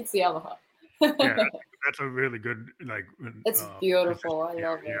 Yeah, I think it's Yamaha. Yeah, that's a really good It's beautiful. I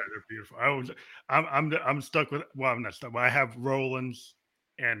love it. Yeah, they're beautiful. I'm stuck with. Well, I'm not stuck. But I have Rolands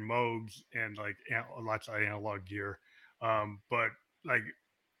and Moogs and like lots of analog gear. But like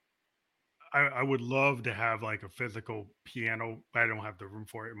I would love to have like a physical piano. I don't have the room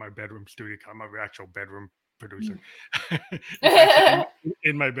for it in my bedroom studio. I'm an actual bedroom producer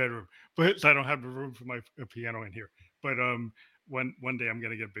in my bedroom, but so I don't have the room for my piano in here. But one day I'm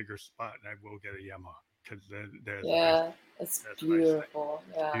gonna get a bigger spot and I will get a Yamaha because it's beautiful.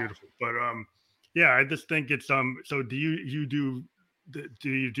 Nice. Yeah, beautiful. But I just think it's So do you do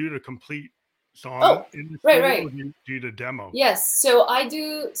the complete song in the studio, right. Or do you do the demo? Yes. So I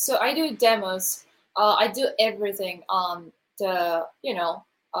do demos. I do everything on the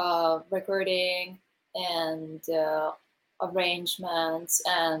recording and arrangements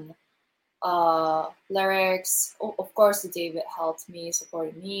and lyrics. Of course, David helped me,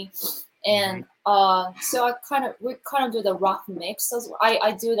 supported me, Hmm. and so we kind of do the rough mix as well.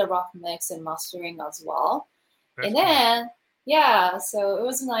 I do the rough mix and mastering as well, That's and cool. then yeah, so it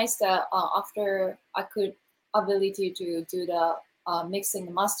was nice that after I could ability to do the mixing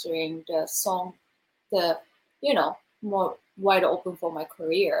and mastering, the song, the more wide open for my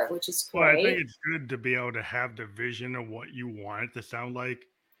career, which is Well, I think great. it's good to be able to have the vision of what you want it to sound like,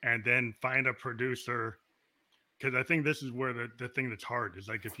 and then find a producer. Because I think this is where the thing that's hard is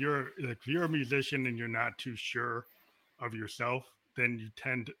like if you're a musician and you're not too sure of yourself, then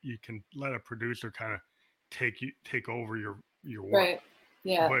you can let a producer kind of take over your work. Right.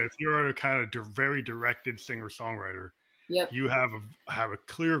 Yeah. But if you're a kind of very directed singer songwriter, Yep. you have a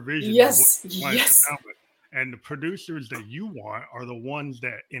clear vision of what Yes. you want it to Yes. sound like, and the producers that you want are the ones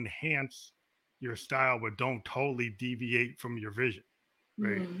that enhance your style but don't totally deviate from your vision,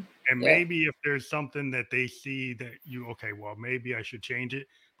 right? Mm, And yeah. maybe if there's something that they see that you okay, well, maybe I should change it,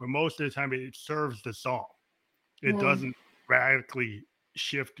 but most of the time it serves the song. It Mm, doesn't radically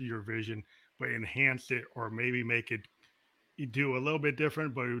shift your vision, but enhance it or maybe make it you do a little bit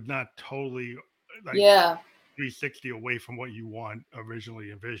different, but it would not totally like yeah. 360 away from what you want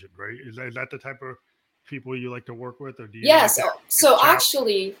originally envisioned, right? Is that the type of people you like to work with, or do you like Yes. that So challenge?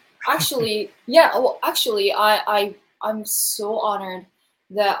 actually, yeah. Well, actually, I'm so honored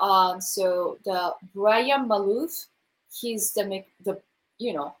that so the Brian Maloof, he's the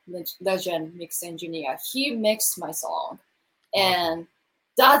legend mix engineer. He mixed my song, Awesome. and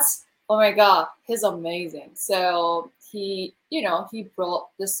that's, oh my god, he's amazing. So he brought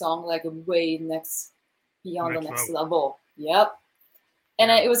the song like way next, beyond the Next next level. level. Yep.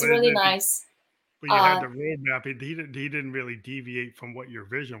 And Yeah. it was really nice. But you had uh the roadmap. He didn't really deviate from what your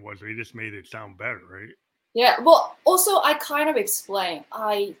vision was. He just made it sound better, right? yeah, well, also I kind of explain,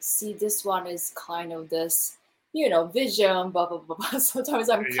 I see this one is kind of this vision, blah blah blah, blah. Sometimes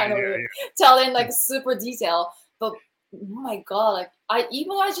I'm Yeah, kind of yeah, telling like yeah. super detail, but oh my god, like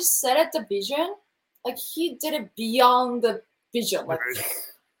I just said at the vision, like he did it beyond the vision, like Right.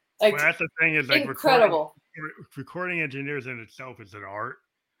 like Well, that's the thing is like incredible. recording engineers in itself is an art.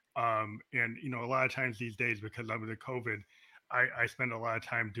 And a lot of times these days, because of the COVID, I spend a lot of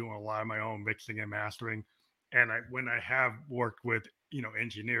time doing a lot of my own mixing and mastering. And when I have worked with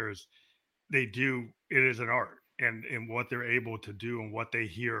engineers, it is an art, and what they're able to do and what they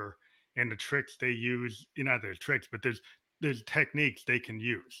hear and the tricks they use. Not there's tricks, but there's techniques they can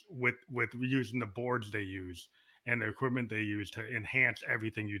use with using the boards they use and the equipment they use to enhance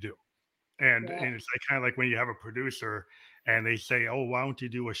everything you do. and Yeah. and it's like kind of like when you have a producer and they say, "Oh, why don't you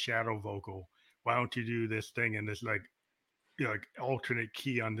do a shadow vocal? Why don't you do this thing and this like like alternate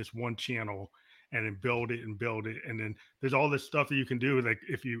key on this one channel and then build it?" And then there's all this stuff that you can do, like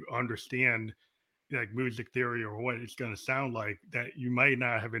if you understand like music theory or what it's going to sound like, that you might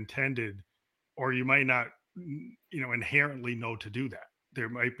not have intended, or you might not inherently know to do that. There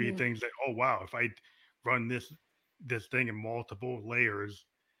might be Mm, things that, oh wow, if I run this thing in multiple layers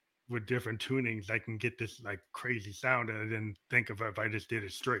with different tunings, I can get this like crazy sound, and I didn't think of if I just did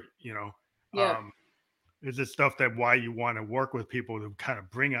it straight. yeah. Um, is this stuff that why you want to work with people to kind of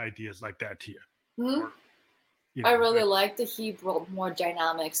bring ideas like that to you, Hmm. or I really like like that he brought more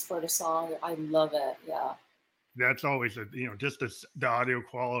dynamics for the song. I love it. Yeah. that's always just the audio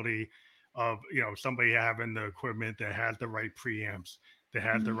quality of somebody having the equipment that has the right preamps, that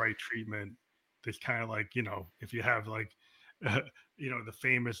has the Mhm. right treatment. That's kind of like if you have like uh, the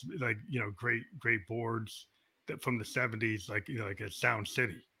famous like great boards that from the 70s, like like a Sound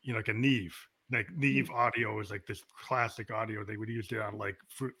City, like a Neve. Like Neve Mhm. audio is like this classic audio. They would use it on like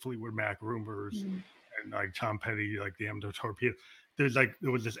Fleetwood Mac Rumors Mhm. and like Tom Petty, like the M Torpedo. There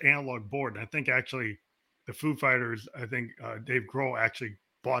was this analog board, and I think actually the Foo Fighters, I think Dave Grohl actually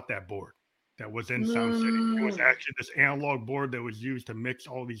bought that board that was in Sound City. It was Mm. actually this analog board that was used to mix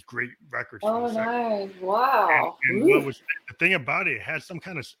all these great records from the Oh, 70s. nice. And, Wow. and what Ooh. was the thing about it, it had some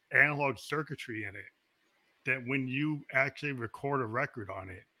kind of analog circuitry in it that when you actually record a record on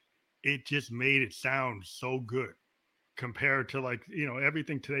it, it just made it sound so good compared to like,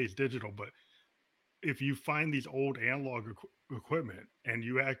 everything today is digital. But if you find these old analog equipment and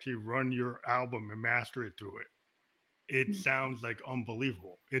you actually run your album and master it through it, it sounds like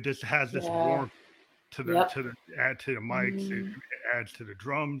unbelievable. It just has this Yeah. warmth to the Yep. to the add to the mics. It Mm. adds to the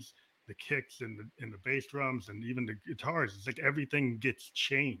drums, the kicks, and the bass drums, and even the guitars. It's like everything gets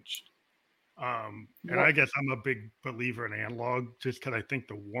changed. And I Yep. guess I'm a big believer in analog just because I think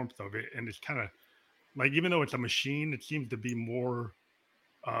the warmth of it, and it's kind of like even though it's a machine, it seems to be more.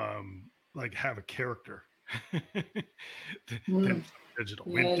 like have a character than Mm. digital. I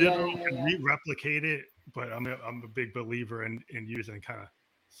mean, Yeah, yeah, digital yeah, can yeah. replicate it, but I'm a big believer in using kind of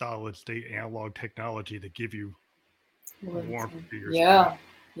solid state analog technology to give you warmth to your screen. Yeah,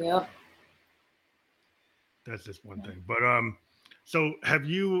 yeah. That's just one thing. But so have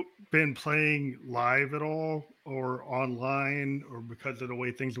you been playing live at all or online, or because of the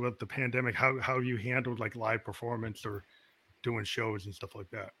way things with the pandemic, how you handled like live performance or doing shows and stuff like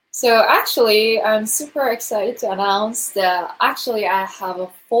that? So actually, I'm super excited to announce that actually I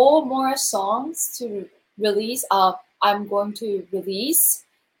have four more songs to release. I'm going to release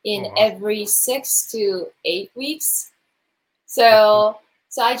Oh, in awesome. every 6 to 8 weeks. That's cool.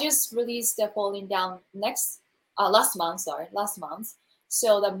 So I just released the Falling Down last month. Sorry, last month.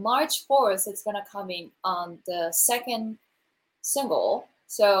 So the March 4th, it's gonna come in on the second single.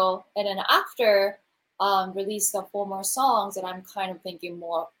 So and then after release the four more songs, and I'm kind of thinking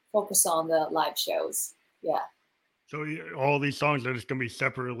more focus on the live shows. Yeah. So all these songs are just gonna be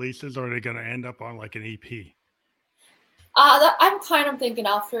separate releases, or are they gonna end up on like an EP? I'm kind of thinking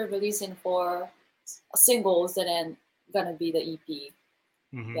after releasing four singles, and then gonna be the EP.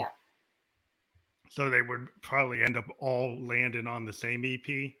 Hmm. Yeah. So they would probably end up all landing on the same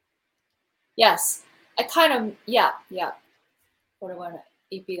EP. Yes. I kind of yeah. For the one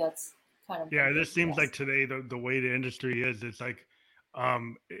EP, that's kind of Yeah, thinking. this seems like Yes. today the way the industry is, it's like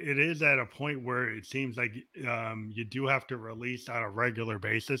it is at a point where it seems like you do have to release on a regular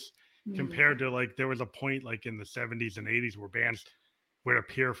basis Mm. compared to like there was a point like in the 70s and 80s where bands would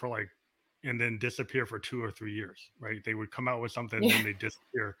appear for like and then disappear for 2 or 3 years, right? They would come out with something and Yeah. then they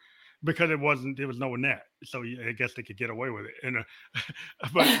disappear because there was no net. So I guess they could get away with it. And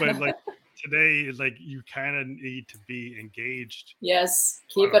but like today is like you kind of need to be engaged Yes.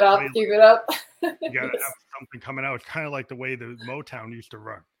 on Keep a it up. Keep playlist. it up. You got to have Yes. something coming out. It's kind of like the way the Motown used to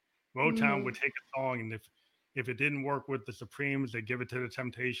run. Motown would Mm. take a song, and if it didn't work with the Supremes, they give it to the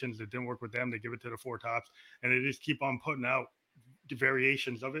Temptations. If it didn't work with them, they give it to the Four Tops, and they just keep on putting out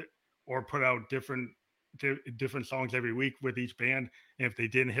variations of it, or put out different songs every week with each band. And if they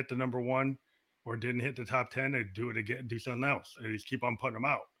didn't hit the number one or didn't hit the top 10, they do it again, do something else. They just keep on putting them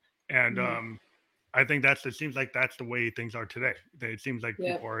out. And Mm. I think it seems like that's the way things are today. It seems like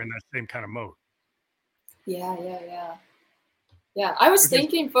Yep. people are in that same kind of mode. Yeah. Yeah. I was Because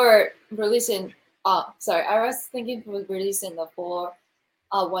thinking for releasing. Sorry. I was thinking for releasing the four,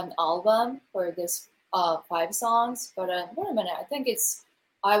 one album for this five songs. But wait a minute. I think it's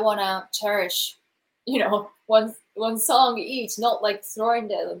I wanna cherish, one song each, not like throwing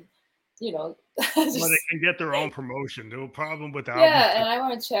them, well, they just can get their own promotion. The problem with albums yeah. too. And I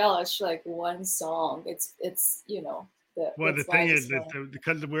want to cherish like one song. It's Well, the that's why thing I is just that want to.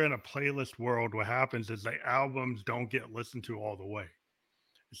 because we're in a playlist world, what happens is like albums don't get listened to all the way.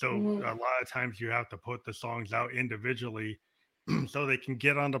 So Mm-hmm. a lot of times you have to put the songs out individually so they can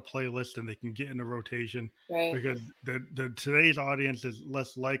get on the playlist and they can get in the rotation Right. because the today's audience is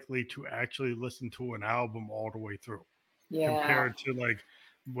less likely to actually listen to an album all the way through Yeah. compared to like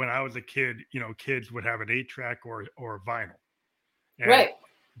when I was a kid, kids would have an 8 track or a vinyl. And Right.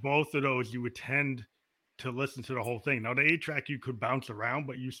 both of those you would tend to listen to the whole thing. Now the 8 track you could bounce around,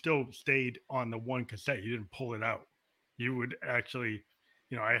 but you still stayed on the one cassette. You didn't pull it out. You would actually,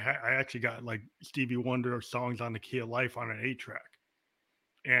 I actually got like Stevie Wonder songs on the Key of Life on an 8 track,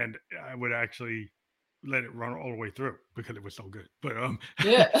 and I would actually let it run all the way through because it was so good. But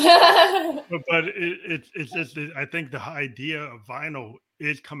Yeah. it's just I think the idea of vinyl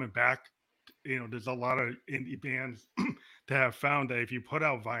is coming back. There's a lot of indie bands that have found that if you put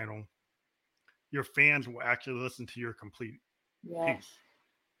out vinyl, your fans will actually listen to your complete Yeah. piece.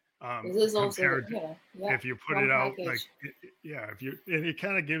 This is also Compared to yeah, if you put one it out like, package. yeah, if you, and it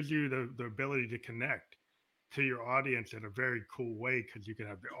kind of gives you the ability to connect to your audience in a very cool way because you can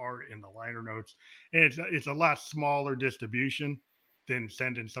have the art in the liner notes, and it's a lot smaller distribution than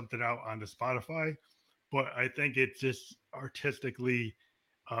sending something out on the Spotify. But I think it just artistically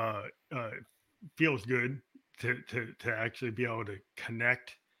uh, uh, feels good to actually be able to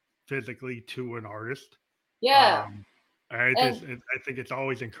connect physically to an artist. Yeah. Um, And I think it's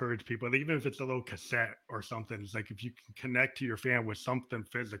always encouraged people, even if it's a little cassette or something. It's like if you can connect to your fan with something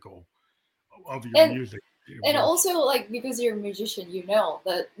physical of your and music, it and works. also like because you're a musician, you know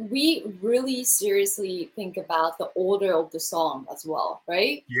that we really seriously think about the order of the song as well,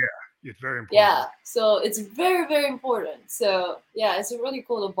 right? Yeah, it's very important. Yeah, so it's very, very important. So yeah, it's really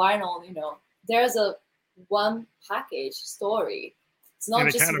cool. The vinyl, there's a one package story. It's And not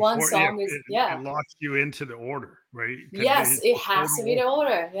it kind just of one for yeah, song. Is it yeah. locks you into the order, right? Because Yes, it's it the has to be total. the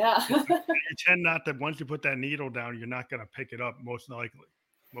order. Yeah. It's like you tend not to once you put that needle down, you're not going to pick it up most likely.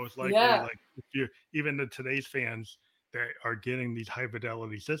 Most likely, Yeah. like if you even the today's fans that are getting these high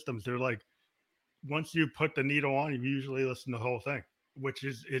fidelity systems, they're like, once you put the needle on, you usually listen to the whole thing, which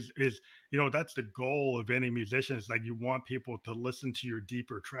is that's the goal of any musician. Is like you want people to listen to your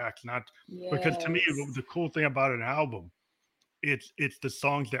deeper tracks, not because to me Yes. the cool thing about an album, it's the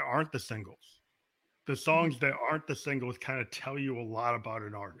songs that aren't the singles. The Mhm. songs that aren't the singles kind of tell you a lot about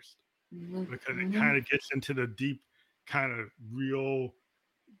an artist Mhm. because it Mhm. kind of gets into the deep kind of real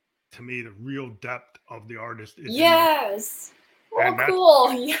to me the real depth of the artist is in their Yes. Oh, and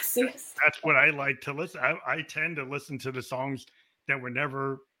cool. Yes, yes. that's what I like to listen. I tend to listen to the songs that were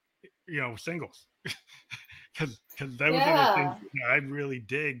never, singles, because those are the things Yeah. that I really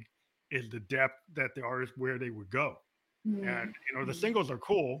dig is the depth that the artist where they would go. And Mhm. the Mhm. singles are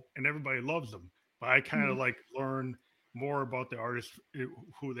cool and everybody loves them, but I kind of Mhm. like learn more about the artist,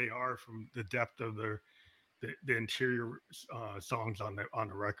 who they are from the depth of the interior songs on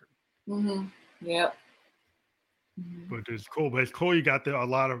the record. Mhm. Yep. Mhm. But it's cool. But it's cool you got a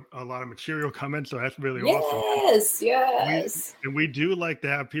lot of material coming, so that's really awesome. Yes, We yes. and we do like to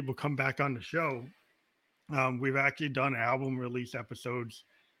have people come back on the show. We've actually done album release episodes.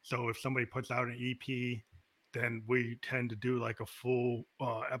 So if somebody puts out an EP, then we tend to do like a full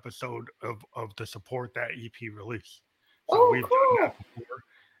episode of to support that EP release. So Oh, we've done that cool. before.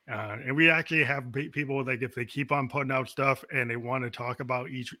 And we actually have people like if they keep on putting out stuff and they want to talk about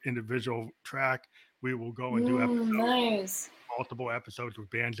each individual track, we will go and do Nice. multiple episodes with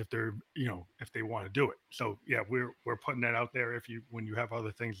bands if they're if they want to do it. So yeah, we're putting that out there. If you when you have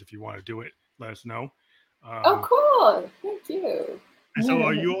other things, if you want to do it, let us know. Oh, Um, cool. Thank you. and so,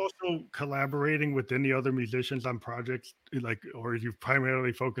 are you also collaborating with any other musicians on projects, like, or are you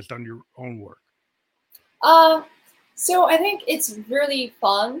primarily focused on your own work? Uh, so I think it's really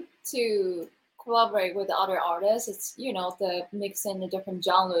fun to collaborate with other artists. It's the mixing the different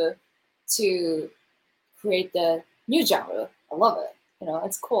genre to create the new genre. I love it.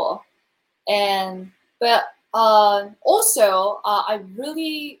 It's cool. And but also I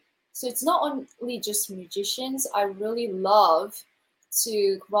really so it's not only just musicians. I really love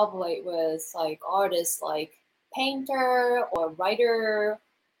to collaborate with like artists like painter or writer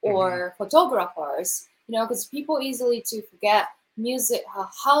Hmm. or photographers. Because people easily to forget music,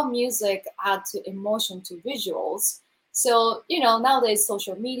 how music add to emotion to visuals. So nowadays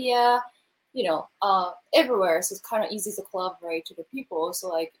social media, everywhere. So it's kind of easy to collaborate to the people. So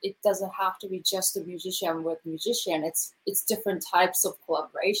like it doesn't have to be just a musician with musician. It's different types of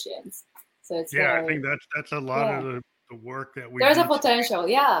collaborations. So it's Yeah, I very think that's a lot of yeah. the work that we There's a do. potential.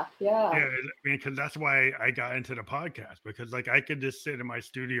 Yeah, yeah. Yeah, I mean, because that's why I got into the podcast because like I could just sit in my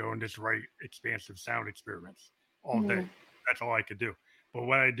studio and just write expansive sound experiments all day. Mhm. That's all I could do. But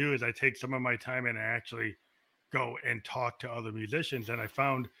what I do is I take some of my time and I actually go and talk to other musicians, and I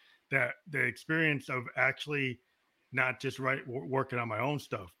found that the experience of actually not just working on my own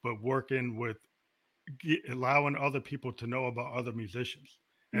stuff, but working with allowing other people to know about other musicians,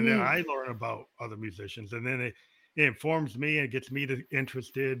 and then Mm, I learn about other musicians, and then it informs me and gets me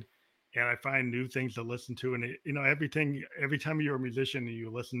interested, and I find new things to listen to, and every time you're a musician and you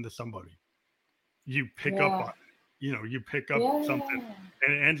listen to somebody, you pick up yeah, on it. You pick up something, yeah.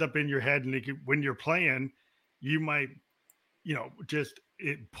 and it ends up in your head, and when you're playing, you might just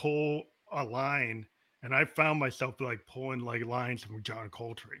it pull a line. And I found myself like pulling like lines from John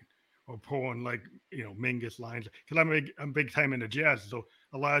Coltrane or pulling like, Mingus lines because I'm big time into jazz. So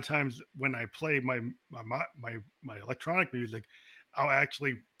a lot of times when I play my electronic music, I'll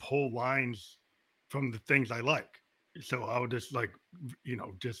actually pull lines from the things I like. So I'll just like,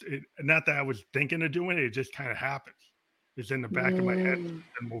 just not that I was thinking of doing it, it just kind of happens. It's in the back of my head Mm,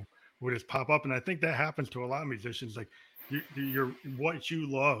 and will just pop up. And I think that happens to a lot of musicians. Like your what you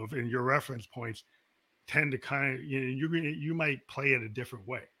love and your reference points tend to kind of you might play it a different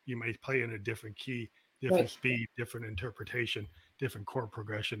way. You might play in a different key, different right. speed, different interpretation, different chord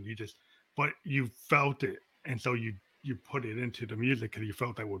progression. But you felt it, and so you put it into the music because you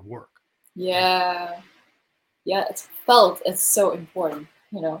felt that would work. And Yeah, yeah. It's felt. It's so important.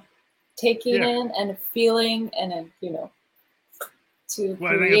 Taking yeah, in and feeling, and then to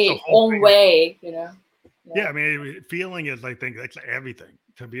well, I think it's the create whole own thing. way. Yeah, Yeah. I mean, feeling is I think that's everything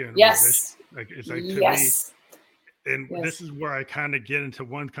to being a musician. Yes. Like it's like to me, Yes. and this Yes. is where I kind of get into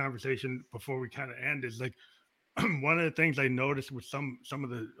one conversation before we kind of end is like one of the things I noticed with some of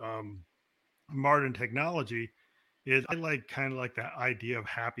the modern technology is I like kind of like that idea of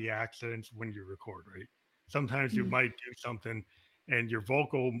happy accidents when you record, right? Sometimes you Mm, might do something and your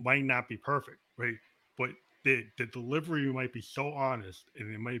vocal might not be perfect, right? But the delivery might be so honest,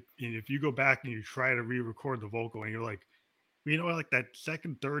 and if you go back and you try to re-record the vocal and you're like, like that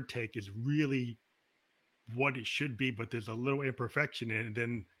second, third take is really what it should be, but there's a little imperfection in it. And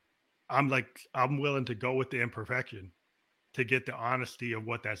then I'm willing to go with the imperfection to get the honesty of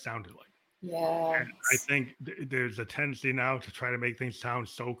what that sounded like. And I Yes. think there's a tendency now to try to make things sound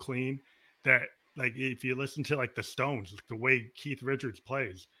so clean that, like, if you listen to like the Stones, like, the way Keith Richards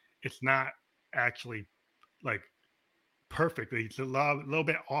plays, it's not actually like perfectly. It's little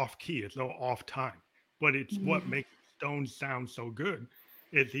bit off key. It's a little off time, but it's what Mhm. makes Stones sound so good.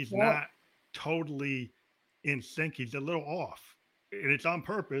 Is he's Yep. not totally in sync. He's a little off, and it's on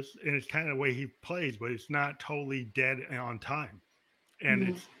purpose, and it's kind of the way he plays, but it's not totally dead and on time. And Mhm.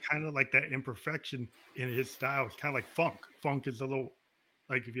 it's kind of like that imperfection in his style. It's kind of like funk. Funk is a little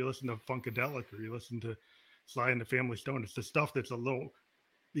like if you listen to Funkadelic or you listen to Sly and the Family Stone, it's the stuff that's a little,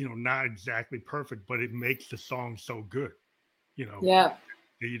 not exactly perfect, but it makes the song so good. You know, Yeah.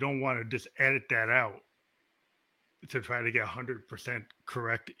 you don't want to just edit that out to try to get 100%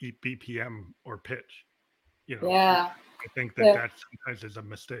 correct BPM or pitch. Yeah. I think that Yeah. that sometimes is a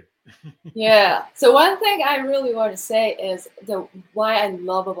mistake. Yeah. So one thing I really want to say is the why I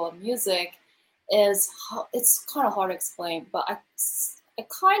love about music is how it's kind of hard to explain, but I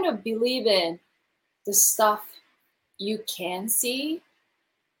kind of believe in the stuff you can see,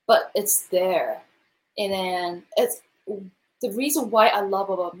 but it's there. And then it's the reason why I love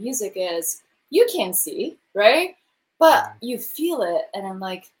about music is you can see, right? But Mm, you feel it, and then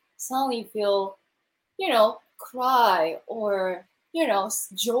like suddenly you feel, cry or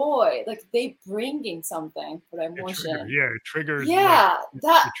joy. Like they bringing something for the it triggers, emotion. yeah, it triggers like Yeah,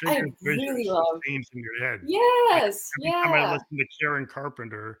 that it I triggers really visuals, love. scenes in your head. Like Yes, every time I yeah. listen to Karen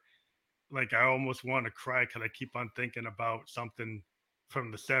Carpenter, like I almost want to cry because I keep on thinking about something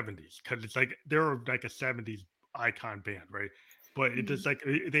from the '70s because it's like they're like a '70s icon band, right? But it Mhm. just like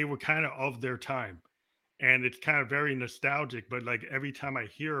they were kind of their time, and it's kind of very nostalgic. But like every time I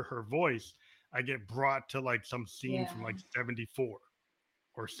hear her voice, I get brought to like some scene Yeah, from like '74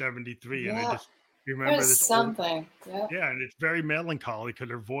 or '73, and I yeah. just remember There's this old, something. Yeah. yeah, and it's very melancholy because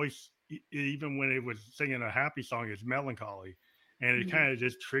her voice, even when it was singing a happy song, is melancholy, and it Mhm. kind of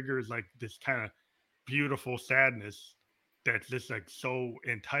just triggers like this kind of beautiful sadness that's just like so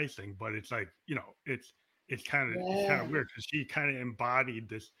enticing. But it's like it's kind of Yeah. weird because she kind of embodied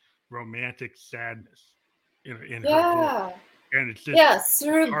this romantic sadness in her voice, Yeah. and it's just Yeah, it's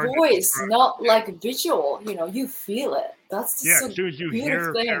through hard to voice, describe. not like visual. You feel it. That's Yeah, just as a soon as you beautiful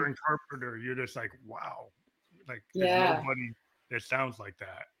hear thing. Karen Carpenter, you're just like, wow, like there's Yeah. nobody that sounds like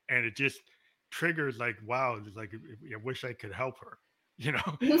that. And it just triggers like, wow, it's like I wish I could help her, you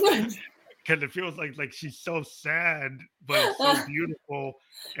know, because it feels like she's so sad, but it's so beautiful.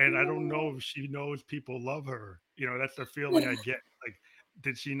 And I don't know if she knows people love her. That's the feeling I get. Like,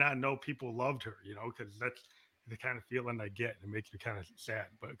 did she not know people loved her? Because that's the kind of feeling I get. It makes me kind of sad,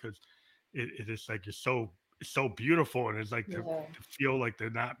 but because it is like it's so beautiful, and it's like Yeah. to feel like they're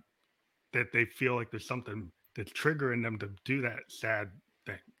not that they feel like there's something that's triggering them to do that sad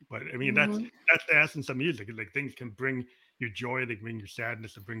thing. But I mean, that's Mhm. that's the essence of music. Like things can bring you joy, they can bring you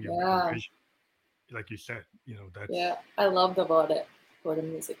sadness, and bring you a Yeah. vision. Like you said, that's Yeah. I loved about it for the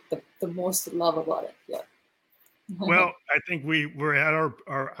music. The most love about it. Yeah. well. I think we're at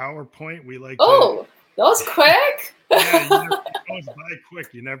our point. We like to, Oh, that was quick. yeah. It goes by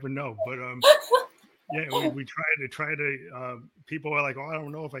quick. You never know. But yeah, we try to. People are like, oh, I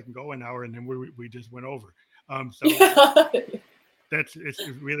don't know if I can go an hour, and then we just went over. So Yeah. it's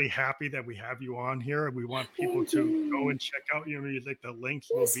really happy that we have you on here. We want people Thank to go you. and check out your music. The links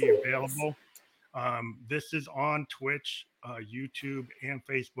will Yes, be please. available. This is on Twitch, YouTube, and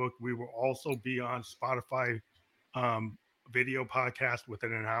Facebook. We will also be on Spotify um, video podcast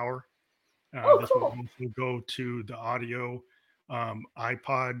within an hour. Oh, This will cool. also go to the audio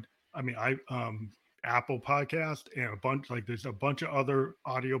iPod. I mean, I Apple Podcast and a bunch like there's a bunch of other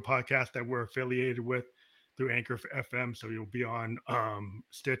audio podcasts that we're affiliated with through Anchor FM. So you'll be on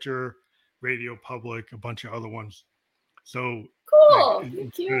Stitcher, Radio Public, a bunch of other ones. So like Cool. it's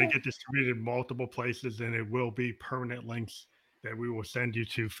Thank going to you. get distributed in multiple places, and it will be permanent links that we will send you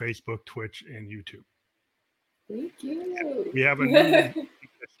to Facebook, Twitch, and YouTube. Thank you. We have a new link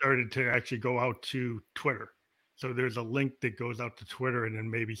that started to actually go out to Twitter. So there's a link that goes out to Twitter and then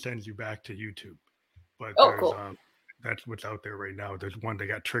maybe sends you back to YouTube. But Oh, there's cool. that's what's out there right now. There's one that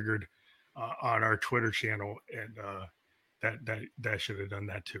got triggered on our Twitter channel, and that should have done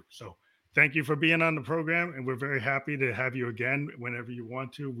that too. So thank you for being on the program, and we're very happy to have you again whenever you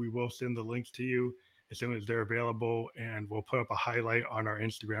want to. We will send the links to you as soon as they're available, and we'll put up a highlight on our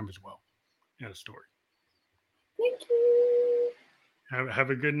Instagram as well and a story. Thank you. Have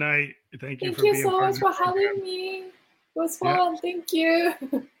a good night. Thank you Thank for you being so part of much the for program. having me. was Yeah. fun. Thank you.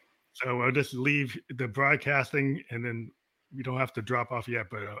 So I'll just leave the broadcasting, and then you don't have to drop off yet,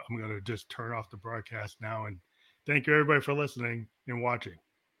 but I'm going to just turn off the broadcast now. And thank you, everybody, for listening and watching.